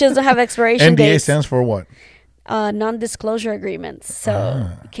 Them shits don't have expiration NDA dates. stands for what? Non-disclosure agreements. So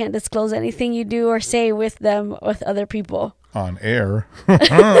you can't disclose anything you do or say with them with other people. On air.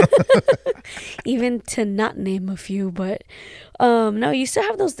 Even to not name a few, but no, you still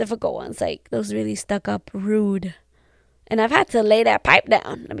have those difficult ones, like those really stuck up, rude. And I've had to lay that pipe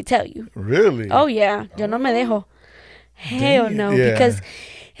down, let me tell you. Really? Oh yeah. Yo no me dejo. Hell no. Yeah. Because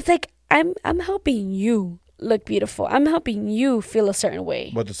it's like I'm helping you look beautiful. I'm helping you feel a certain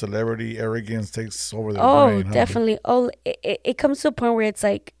way. But the celebrity arrogance takes over their Oh, brain. Huh? definitely. Oh, it comes to a point where it's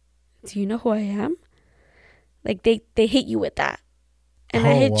like, do you know who I am? Like they hit you with that. And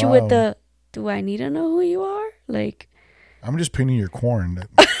I hit you with the, do I need to know who you are? Like, I'm just pinning your corn.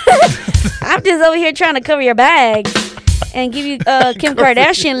 I'm just over here trying to cover your bags and give you Kim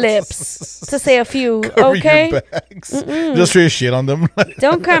Kardashian lips to say a few. Cover Okay, your bags. Just straight shit on them.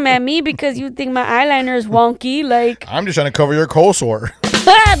 don't come at me because you think my eyeliner is wonky. Like, I'm just trying to cover your cold sore.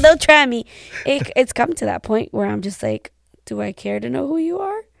 don't try me. It's come to that point where I'm just like, do I care to know who you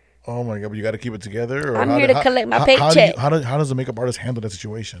are? Oh my god! But you got to keep it together. Or I'm here to collect my paycheck. How does the makeup artist handle that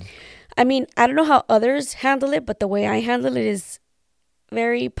situation? I mean, I don't know how others handle it, but the way I handle it is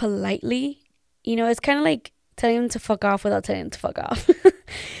very politely. It's kind of like telling them to fuck off without telling them to fuck off.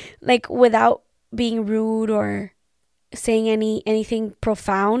 Like, without being rude or saying anything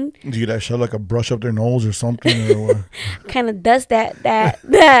profound. Do you like shove like a brush up their nose or something? Or what? Kind of does that.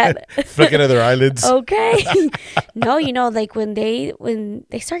 Flicking at their eyelids. Okay. No, like when they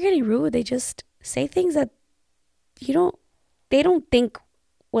start getting rude, they just say things that they don't think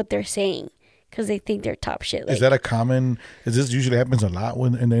what they're saying because they think they're top shit. Like, is this usually happens a lot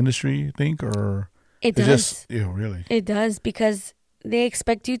in the industry, you think? Or it it's does. just, really? It does, because they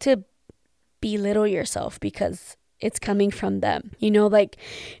expect you to belittle yourself because it's coming from them. Like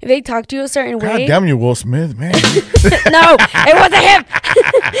if they talk to you a certain God way. damn you, Will Smith, man. No, it wasn't him.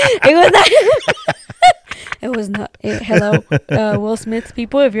 It was not him. It was not. Hello, Will Smith's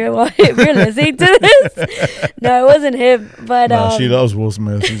people. If you're listening to this, no, it wasn't him. But No, she loves Will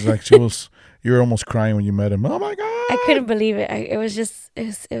Smith. She's like you were almost crying when you met him. Oh my god! I couldn't believe it. It was a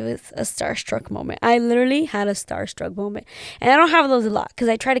starstruck moment. I literally had a starstruck moment, and I don't have those a lot because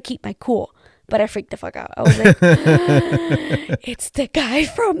I try to keep my cool. But I freaked the fuck out. I was like, it's the guy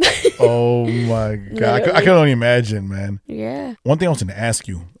from. Oh my god! I can only imagine, man. Yeah. One thing I was going to ask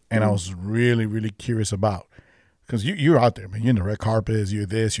you, and I was really, really curious about, because you're out there, man. You're in the red carpets. You're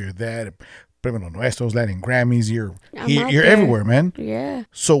this. You're that. Premio Nuestros, Latin Grammys. You're there. everywhere, man. Yeah.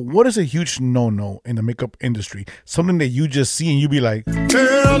 So what is a huge no-no in the makeup industry? Something that you just see and you be like,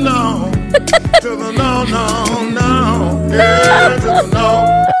 Hell no. To the no, no, no. Yeah, to the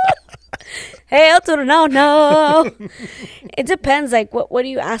no. Hell to the no. It depends. Like, what are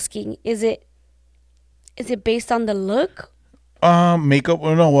you asking? Is it based on the look? makeup?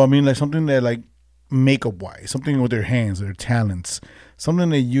 Or no, well, I mean like something that like makeup-wise, something with their hands, their talents, something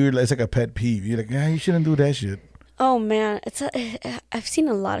that it's like a pet peeve. You're like, you shouldn't do that shit. Oh man, I've seen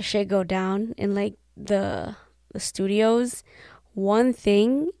a lot of shit go down in like the studios. One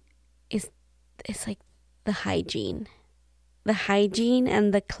thing is it's like the hygiene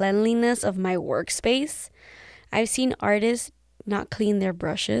and the cleanliness of my workspace. I've seen artists not clean their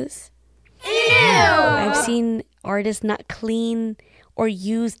brushes. Ew. I've seen artists not clean or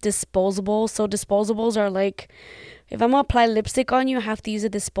use disposables. So disposables are like, if I'm gonna apply lipstick on you, I have to use a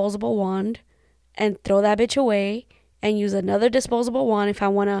disposable wand and throw that bitch away and use another disposable one if I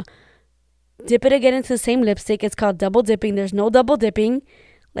want to dip it again into the same lipstick. It's called double dipping. There's no double dipping.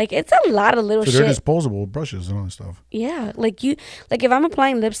 Like, it's a lot of little So shit. they're disposable brushes and all that stuff. Yeah, like if I'm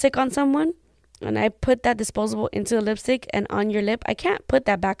applying lipstick on someone and I put that disposable into the lipstick and on your lip, I can't put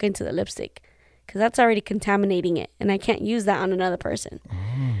that back into the lipstick because that's already contaminating it, and I can't use that on another person.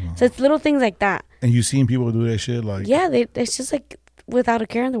 So it's little things like that. And you seen people do that shit like Yeah, it's just like without a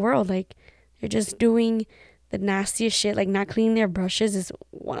care in the world. Like, they're just doing the nastiest shit. Like, not cleaning their brushes is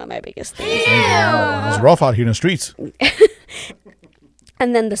one of my biggest things. it's rough out here in the streets.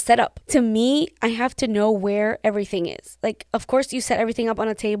 And then the setup. To me, I have to know where everything is. Like, of course, you set everything up on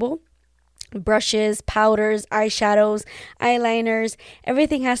a table. Brushes, powders, eyeshadows, eyeliners.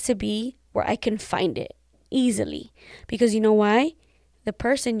 Everything has to be where I can find it easily. Because you know why? The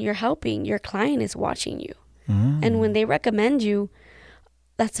person you're helping, your client, is watching you. And when they recommend you,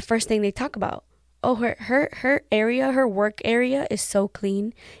 that's the first thing they talk about. Oh, her area, her work area is so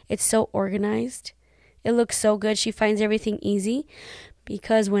clean. It's so organized. It looks so good. She finds everything easy.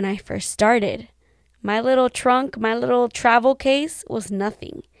 Because when I first started, my little trunk, my little travel case was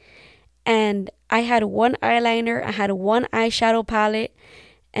nothing. And I had one eyeliner, I had one eyeshadow palette,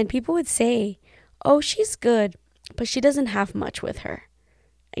 and people would say, oh, she's good, but she doesn't have much with her.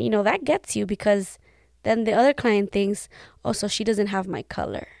 And, you know, that gets you because then the other client thinks, oh, so she doesn't have my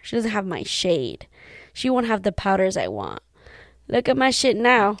color. She doesn't have my shade. She won't have the powders I want. Look at my shit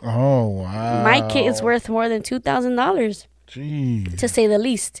now. Oh, wow. My kit is worth more than $2,000. Jeez. To say the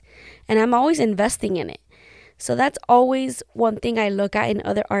least. And I'm always investing in it. So that's always one thing I look at in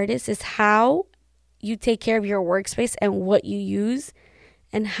other artists is how you take care of your workspace and what you use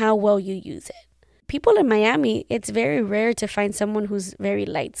and how well you use it. People in Miami, it's very rare to find someone who's very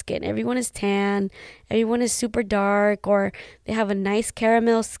light skinned. Everyone is tan, everyone is super dark, or they have a nice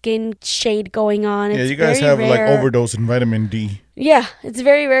caramel skin shade going on. Yeah, It's you guys very have rare. like overdose in vitamin D. Yeah, it's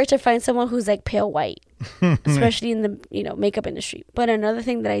very rare to find someone who's like pale white, especially in the makeup industry. But another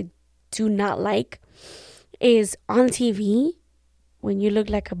thing that I do not like is on TV when you look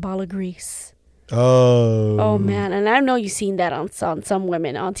like a ball of grease. Oh man, and I know you've seen that on some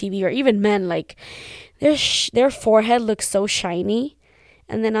women on TV or even men. Like their forehead looks so shiny,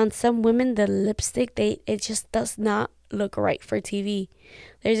 and then on some women the lipstick it just does not look right for TV.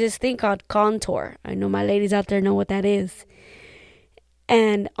 There's this thing called contour. I know my ladies out there know what that is.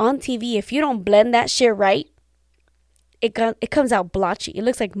 And on TV, if you don't blend that shit right, it comes out blotchy. It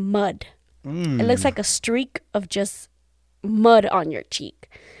looks like mud. It looks like a streak of just mud on your cheek.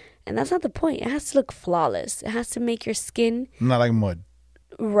 And that's not the point. It has to look flawless. It has to make your skin Not like mud.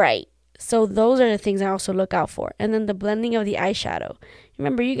 right. So those are the things I also look out for. And then the blending of the eyeshadow.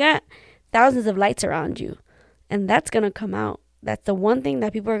 Remember, you got thousands of lights around you. And that's going to come out. That's the one thing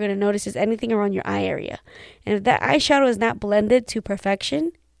that people are going to notice is anything around your eye area. And if that eyeshadow is not blended to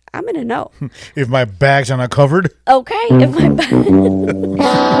perfection, I'm going to know. If my bags are not covered. Okay. If my bag.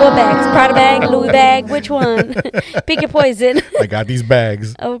 What bags? Prada bag? Louis bag? Which one? Pick your poison. I got these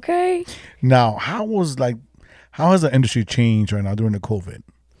bags. Okay. Now, how has the industry changed right now during the COVID?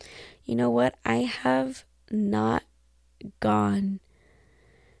 You know what? I have not gone.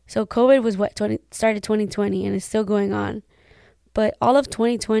 So COVID was started 2020 and it's still going on. But all of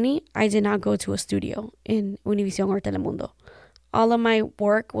 2020, I did not go to a studio in Univision or Telemundo. All of my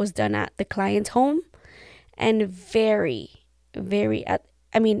work was done at the client's home and I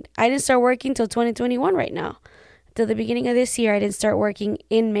didn't start working till 2021 right now. Till the beginning of this year, I didn't start working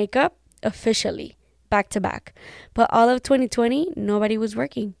in makeup officially, back to back. But all of 2020, nobody was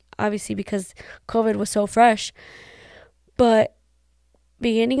working, obviously because COVID was so fresh. But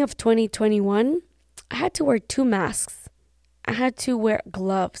beginning of 2021, I had to wear 2 masks. I had to wear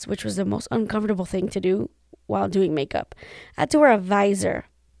gloves, which was the most uncomfortable thing to do while doing makeup. I had to wear a visor.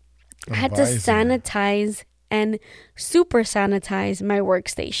 I had to sanitize and super sanitize my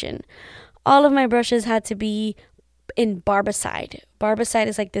workstation. All of my brushes had to be in Barbicide. Barbicide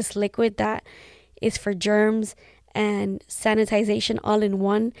is like this liquid that is for germs and sanitization all in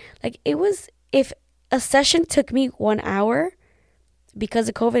one. Like it was, if a session took me 1 hour, because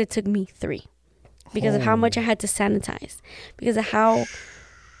of COVID, it took me 3. Because of how much I had to sanitize. Because of how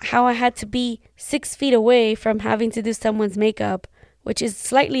I had to be 6 feet away from having to do someone's makeup, which is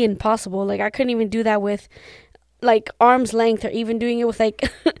slightly impossible. Like I couldn't even do that with like arm's length or even doing it with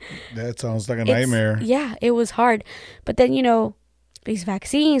like That sounds like a nightmare. Yeah, it was hard. But then, these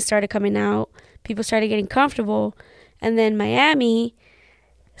vaccines started coming out. People started getting comfortable. And then Miami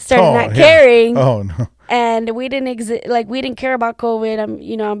started not caring. Oh, no. And we didn't care about COVID.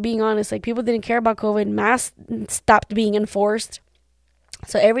 I'm being honest. Like people didn't care about COVID. Masks stopped being enforced.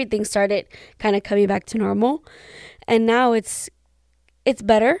 So everything started kind of coming back to normal. And now it's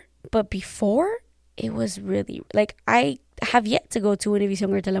better, but before it was really like I have yet to go to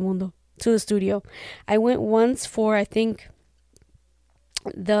Univision or Telemundo, to the studio. I went once for I think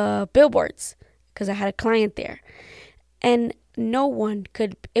the billboards because I had a client there, and no one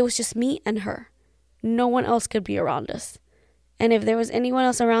could. It was just me and her. No one else could be around us. And if there was anyone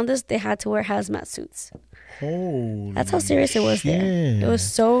else around us, they had to wear hazmat suits. Holy That's how serious it was there. shit. It was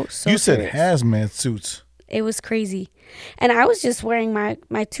so You said serious. hazmat suits. It was crazy. And I was just wearing my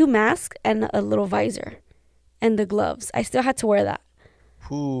 2 masks and a little visor and the gloves. I still had to wear that.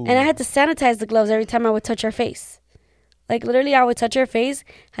 Ooh. And I had to sanitize the gloves every time I would touch her face. Like literally I would touch her face,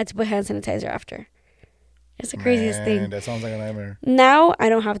 had to put hand sanitizer after. It's the craziest thing. That sounds like a nightmare. Now I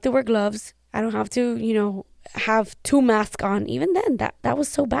don't have to wear gloves. I don't have to, have 2 masks on. Even then, that was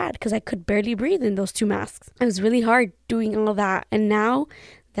so bad because I could barely breathe in those 2 masks. It was really hard doing all that. And now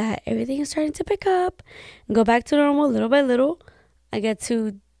that everything is starting to pick up and go back to normal little by little, I get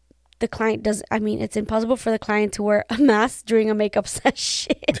to, the client does, it's impossible for the client to wear a mask during a makeup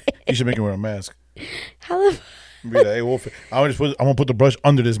session. You should make him wear a mask. How the Be like, hey, Wolf, I'm gonna put the brush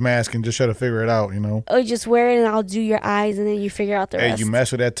under this mask and just try to figure it out, Oh, just wear it and I'll do your eyes and then you figure out the Hey, rest. you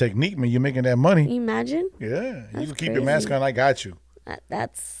mess with that technique, man. You're making that money. Can you imagine? Yeah, you can keep your crazy. mask on. I got you. I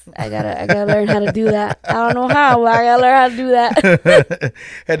gotta learn how to do that. I don't know how, but I gotta learn how to do that.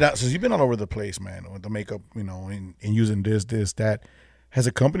 Hey, now, since you've been all over the place, man, with the makeup, and using this, that, has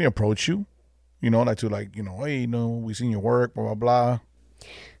a company approached you? Hey, we seen your work, blah, blah, blah.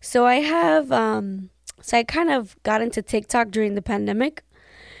 So I have, so I kind of got into TikTok during the pandemic.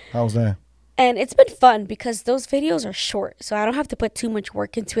 How's that? And it's been fun because those videos are short. So I don't have to put too much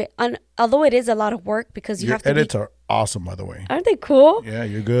work into it. Although it is a lot of work because you Your have to edits are awesome, by the way. Aren't they cool? Yeah,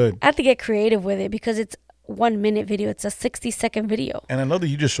 you're good. I have to get creative with it because it's 1 minute video. It's a 60-second video. And I know that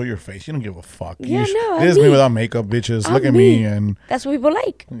you just show your face. You don't give a fuck. Yeah, no, This is I'm me me. without makeup, bitches. I'm Look at me. me. And That's what people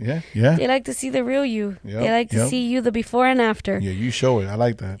like. yeah. They like to see the real you. Yep, They like to yep. see you the before and after. Yeah, you show it. I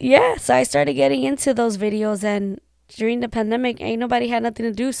like that. Yeah, so I started getting into those videos, and during the pandemic, ain't nobody had nothing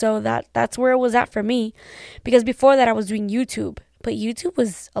to do, so that's where it was at for me. Because before that, I was doing YouTube, but YouTube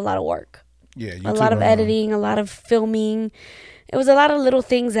was a lot of work, Yeah, a lot of editing, a lot of filming. It was a lot of little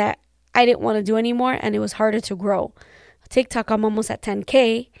things that I didn't want to do anymore, and it was harder to grow. TikTok, I'm almost at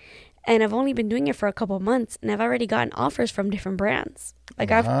 10K, and I've only been doing it for a couple of months, and I've already gotten offers from different brands. Like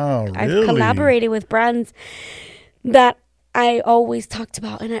Wow, I've really? collaborated with brands that I always talked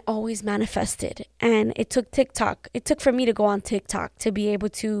about and I always manifested. And it took TikTok. It took for me to go on TikTok to be able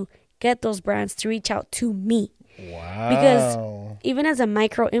to get those brands to reach out to me. Wow. Because even as a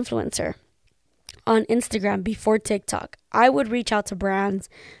micro influencer on Instagram before TikTok, I would reach out to brands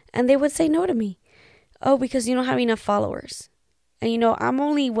and they would say no to me. Oh, because you don't have enough followers. And I'm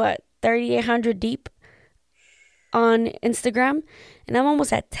only 3,800 deep on Instagram, and I'm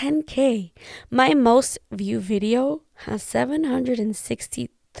almost at 10K. My most viewed video has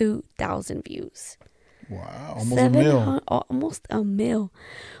 762,000 views. Wow, almost a mil. Almost a mil.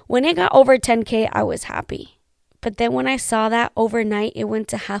 When it got over 10K, I was happy. But then when I saw that overnight, it went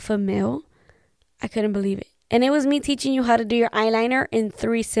to 500,000. I couldn't believe it. And it was me teaching you how to do your eyeliner in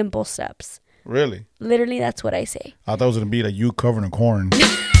 3 simple steps. Really? Literally, that's what I say. I thought it was going to be like you covering in corn.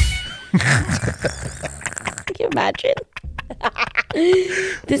 Can you imagine?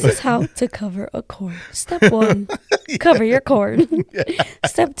 This is how to cover a corn. Step 1, cover your corn.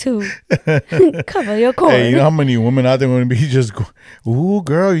 Step 2, cover your corn. Hey, you know how many women out there going to be just, ooh,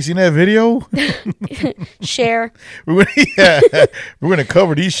 girl, you seen that video? Share. We're gonna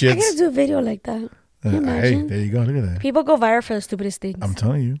cover these I gotta shits. do a video like that. Can you Hey, imagine? there you go. Look at that. People go viral for the stupidest things. I'm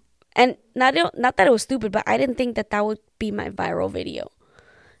telling you. And not that it was stupid, but I didn't think that would be my viral video.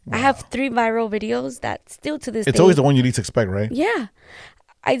 Wow. I have 3 viral videos that still to this day. It's always the one you least expect, right? Yeah.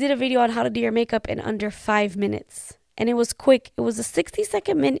 I did a video on how to do your makeup in under 5 minutes. And it was quick. It was a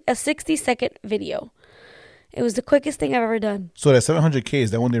 60-second video. It was the quickest thing I've ever done. So that 700K,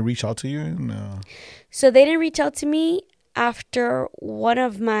 is that when they reach out to you? No. So they didn't reach out to me after one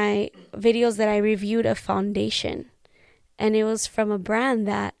of my videos that I reviewed a foundation. And it was from a brand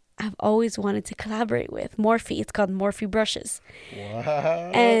that I've always wanted to collaborate with. Morphe. It's called Morphe Brushes. Wow.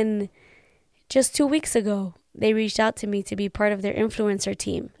 And just 2 weeks ago, they reached out to me to be part of their influencer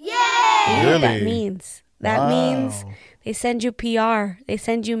team. Yay! You know what that Really? means? That means they send you PR, they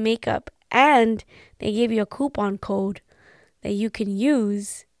send you makeup, and they give you a coupon code that you can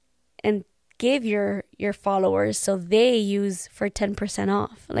use and give your followers so they use for 10%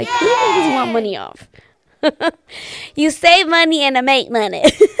 off. Like, who doesn't want money off? You save money and I make money.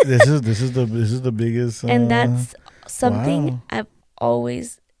 This is the biggest. And that's something wow. I've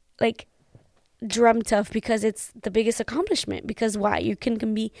always, like, dreamt of because it's the biggest accomplishment. Because why? You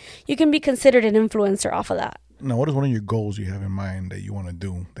can be considered an influencer off of that. Now, what is one of your goals you have in mind that you want to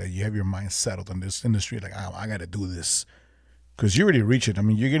do, that you have your mind settled in this industry? Like, I got to do this. Because you already reach it. I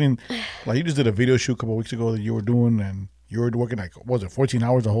mean, you're getting, like, you just did a video shoot a couple of weeks ago that you were doing, and you were working, like, what was it, 14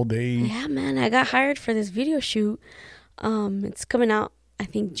 hours a whole day? Yeah, man. I got hired for this video shoot. It's coming out, I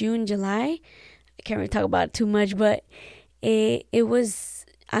think, June, July. I can't really talk about it too much, but it was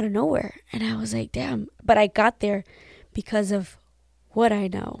out of nowhere. And I was like, damn. But I got there because of what I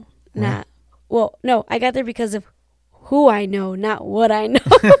know. I got there because of who I know, not what I know.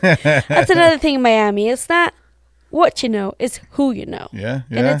 That's another thing in Miami. It's not what you know, it's who you know. Yeah.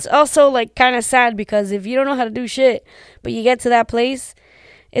 And it's also like kind of sad because if you don't know how to do shit, but you get to that place,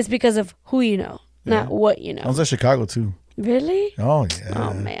 it's because of who you know, not what you know. I was at Chicago too. Really? Oh, yeah.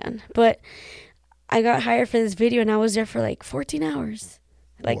 Oh, man. But I got hired for this video and I was there for like 14 hours.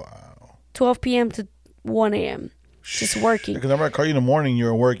 Like 12 p.m. to 1 a.m. Just working. Because I remember I called you in the morning, you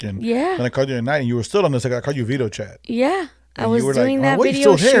were working. Yeah. And I called you at night and you were still on this. Like, I called you video chat. Yeah. I And was you were doing like, that "Oh, wait, video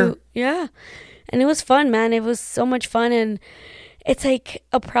you're still here?" shoot. Yeah. And it was fun, man. It was so much fun. And it's like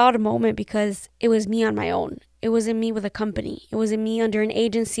a proud moment because it was me on my own. It wasn't me with a company. It wasn't me under an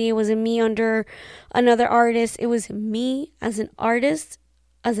agency. It wasn't me under another artist. It was me as an artist,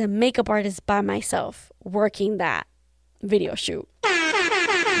 as a makeup artist by myself, working that video shoot.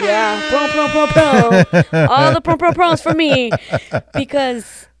 Yeah, prom. All the proms for me.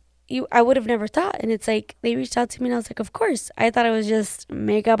 Because I would have never thought. And it's like, they reached out to me and I was like, of course. I thought it was just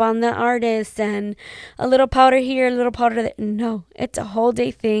makeup on the artist and a little powder here, a little powder there. No, it's a whole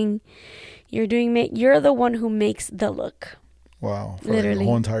day thing. You're the one who makes the look. Wow. For Literally. like the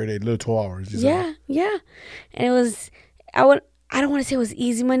whole entire day, little 12 hours. Yeah. And it was, I don't want to say it was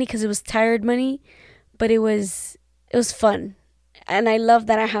easy money because it was tired money, but it was fun. And I love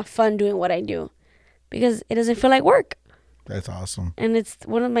that I have fun doing what I do because it doesn't feel like work. That's awesome. And it's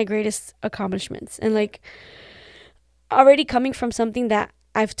one of my greatest accomplishments. And like already coming from something that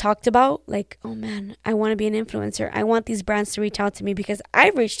I've talked about, like, oh man, I want to be an influencer. I want these brands to reach out to me because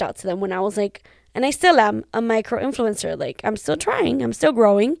I've reached out to them when I was like, and I still am a micro influencer. Like, I'm still trying, I'm still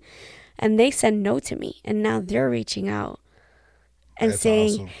growing. And they said no to me. And now they're reaching out and That's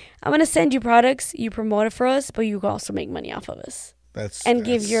saying, awesome. I'm going to send you products, you promote it for us, but you can also make money off of us.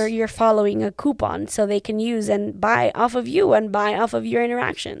 Give your following a coupon so they can use and buy off of you and buy off of your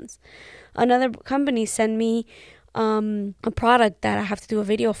interactions. Another company sent me a product that I have to do a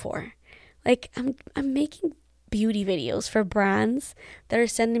video for. Like, I'm making beauty videos for brands that are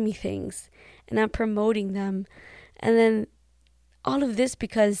sending me things and I'm promoting them. And then all of this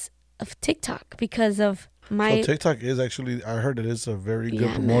because of TikTok, because of my... So TikTok is actually, I heard that it's a very good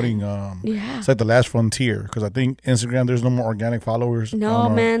Yeah, promoting, man. Yeah. It's like the last frontier because I think Instagram, there's no more organic followers. No,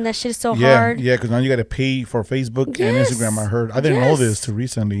 man, that shit is so Yeah, hard. yeah, because now you got to pay for Facebook Yes. and Instagram. I heard. I didn't know Yes. this till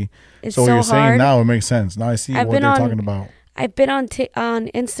recently. It's so what so you're saying hard. now, it makes sense. Now I see I've what been they're on- talking about. I've been on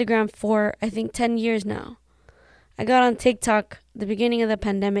Instagram for, I think, 10 years now. I got on TikTok the beginning of the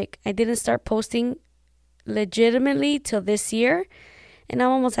pandemic. I didn't start posting legitimately till this year, and I'm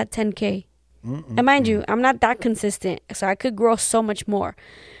almost at 10K. And mind you, I'm not that consistent, so I could grow so much more.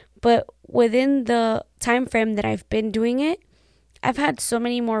 But within the time frame that I've been doing it, I've had so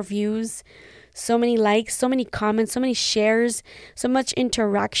many more views, so many likes, so many comments, so many shares, so much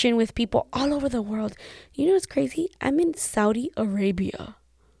interaction with people all over the world. You know what's crazy? I'm in Saudi Arabia.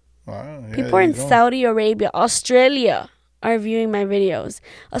 Wow, yeah, People are in there you go. Saudi Arabia, Australia are viewing my videos.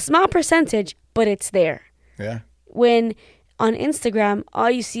 A small percentage, but it's there. Yeah, When on Instagram,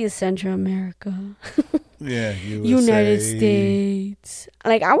 all you see is Central America, yeah. United States.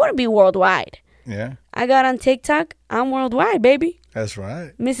 Like, I want to be worldwide. Yeah, I got on TikTok. I'm worldwide, baby. that's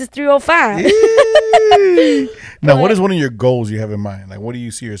right. Mrs. 305. Now, what is one of your goals you have in mind? Like, what do you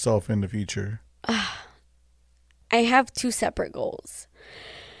see yourself in the future? I have two separate goals.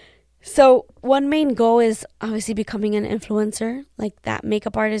 So one main goal is obviously becoming an influencer, like that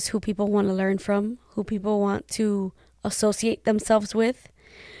makeup artist who people want to learn from, who people want to associate themselves with.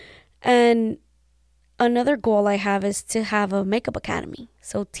 And another goal I have is to have a makeup academy.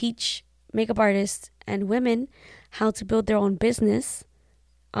 So teach makeup artists and women how to build their own business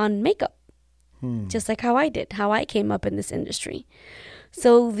on makeup. Just like how I did, how I came up in this industry.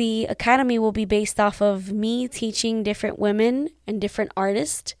 So the academy will be based off of me teaching different women and different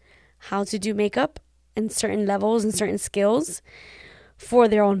artists how to do makeup and certain levels and certain skills for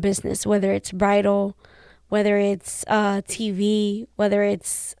their own business, whether it's bridal, whether it's TV, whether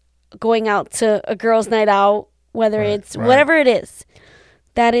it's going out to a girls' night out, whether it's whatever it is.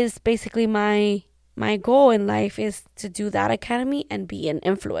 That is basically my my goal in life is to do that academy and be an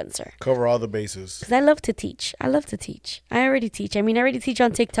influencer. Cover all the bases. Because I love to teach. I already teach. I already teach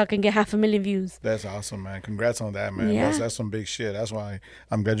on TikTok and get 500,000 views. That's awesome, man. Congrats on that, man. Yeah. That's some big shit. That's why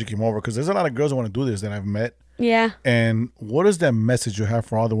I'm glad you came over, because there's a lot of girls that want to do this that I've met. Yeah. And what is that message you have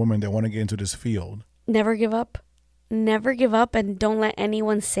for all the women that want to get into this field? Never give up. Never give up, and don't let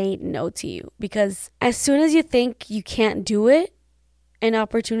anyone say no to you. Because as soon as you think you can't do it, an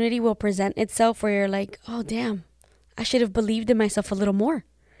opportunity will present itself where you're like, oh, damn, I should have believed in myself a little more.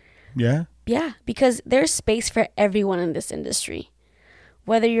 Yeah? Yeah, because there's space for everyone in this industry.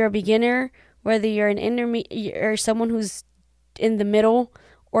 Whether you're a beginner, whether you're an intermediate or someone who's in the middle,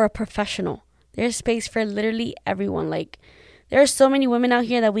 or a professional. There's space for literally everyone. Like, there are so many women out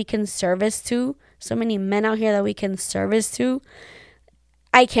here that we can service to, so many men out here that we can service to.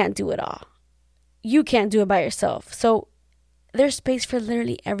 I can't do it all. You can't do it by yourself. So there's space for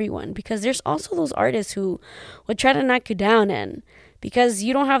literally everyone, because there's also those artists who would try to knock you down, and because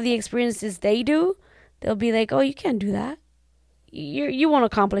you don't have the experiences they do, they'll be like, oh, you can't do that. You won't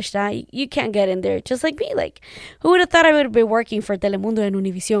accomplish that. You can't get in there. Just like me. Like, who would have thought I would have been working for Telemundo and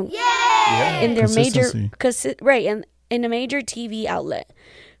Univision? Yeah. In their major, Consistency. right, and in a major TV outlet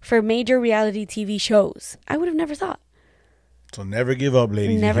for major reality TV shows. I would have never thought. So never give up,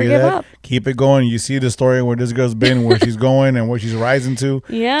 ladies. Never You hear give that? up. Keep it going. You see the story where this girl's been, where she's going, and where she's rising to.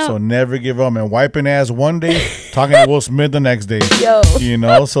 Yeah. So never give up, man. Wiping ass one day, talking to Will Smith the next day. Yo. You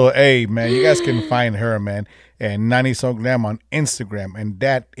know? So, hey, man, you guys can find her, man, and Nani So Glam on Instagram. And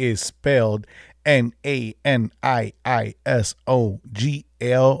that is spelled NANISOGLAM.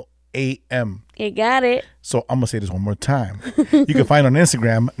 You got it. So I'm going to say this one more time. You can find on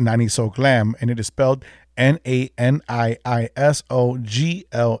Instagram, Nani So Glam, and it is spelled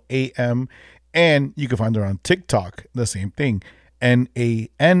NANISOGLAM. And you can find her on TikTok, the same thing,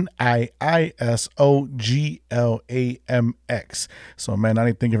 NANISOGLAMX. So, man,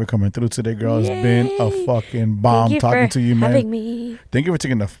 Nani, thank you for coming through today, girl. It's been a fucking bomb Thank you talking for to you, man. having me. Thank you for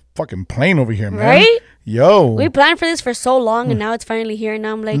taking the fucking plane over here, man. Right? Yo. We planned for this for so long, and now it's finally here, and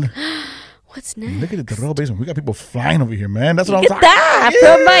now I'm like, what's next? Look at the real basement. We got people flying over here, man. That's what I'm Look at talking that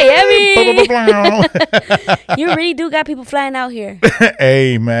from Miami. Yeah. You really do got people flying out here.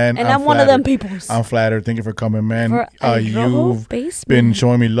 Hey, man. And I'm one of them flattered. peoples. I'm flattered. Thank you for coming, man. For a Rojo You've basement. been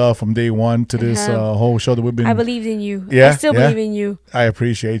showing me love from day one to this have. whole show that we've been. I believed in you. Yeah, I still yeah. believe in you. I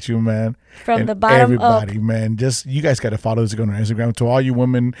appreciate you, man. From And the bottom everybody, man. Just, you guys got to follow this girl on Instagram. To all you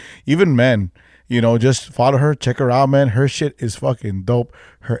women, even men, you know, just follow her. Check her out, man. Her shit is fucking dope.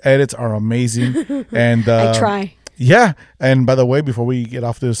 Her edits are amazing. And I try. Yeah. And by the way, before we get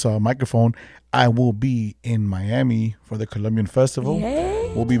off this microphone, I will be in Miami for the Colombian Festival.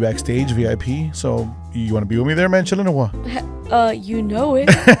 Yay. We'll be backstage VIP. So you want to be with me there, man? Chilling or what? You know it.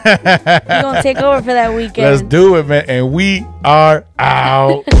 We're going to take over for that weekend. Let's do it, man. And we are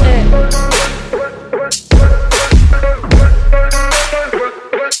out.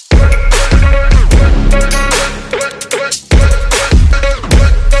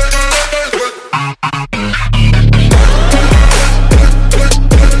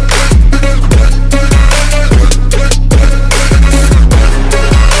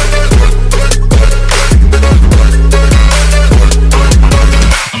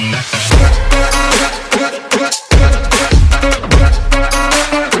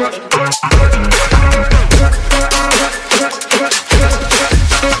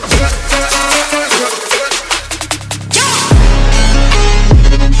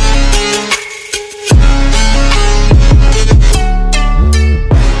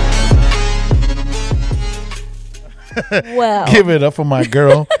 Well, Give it up for my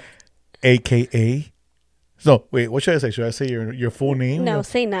girl, AKA. So, wait, what should I say? Should I say your full name? no,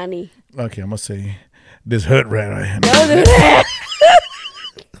 say Nani. Okay, I'm going to say this hood rat. Don't do that.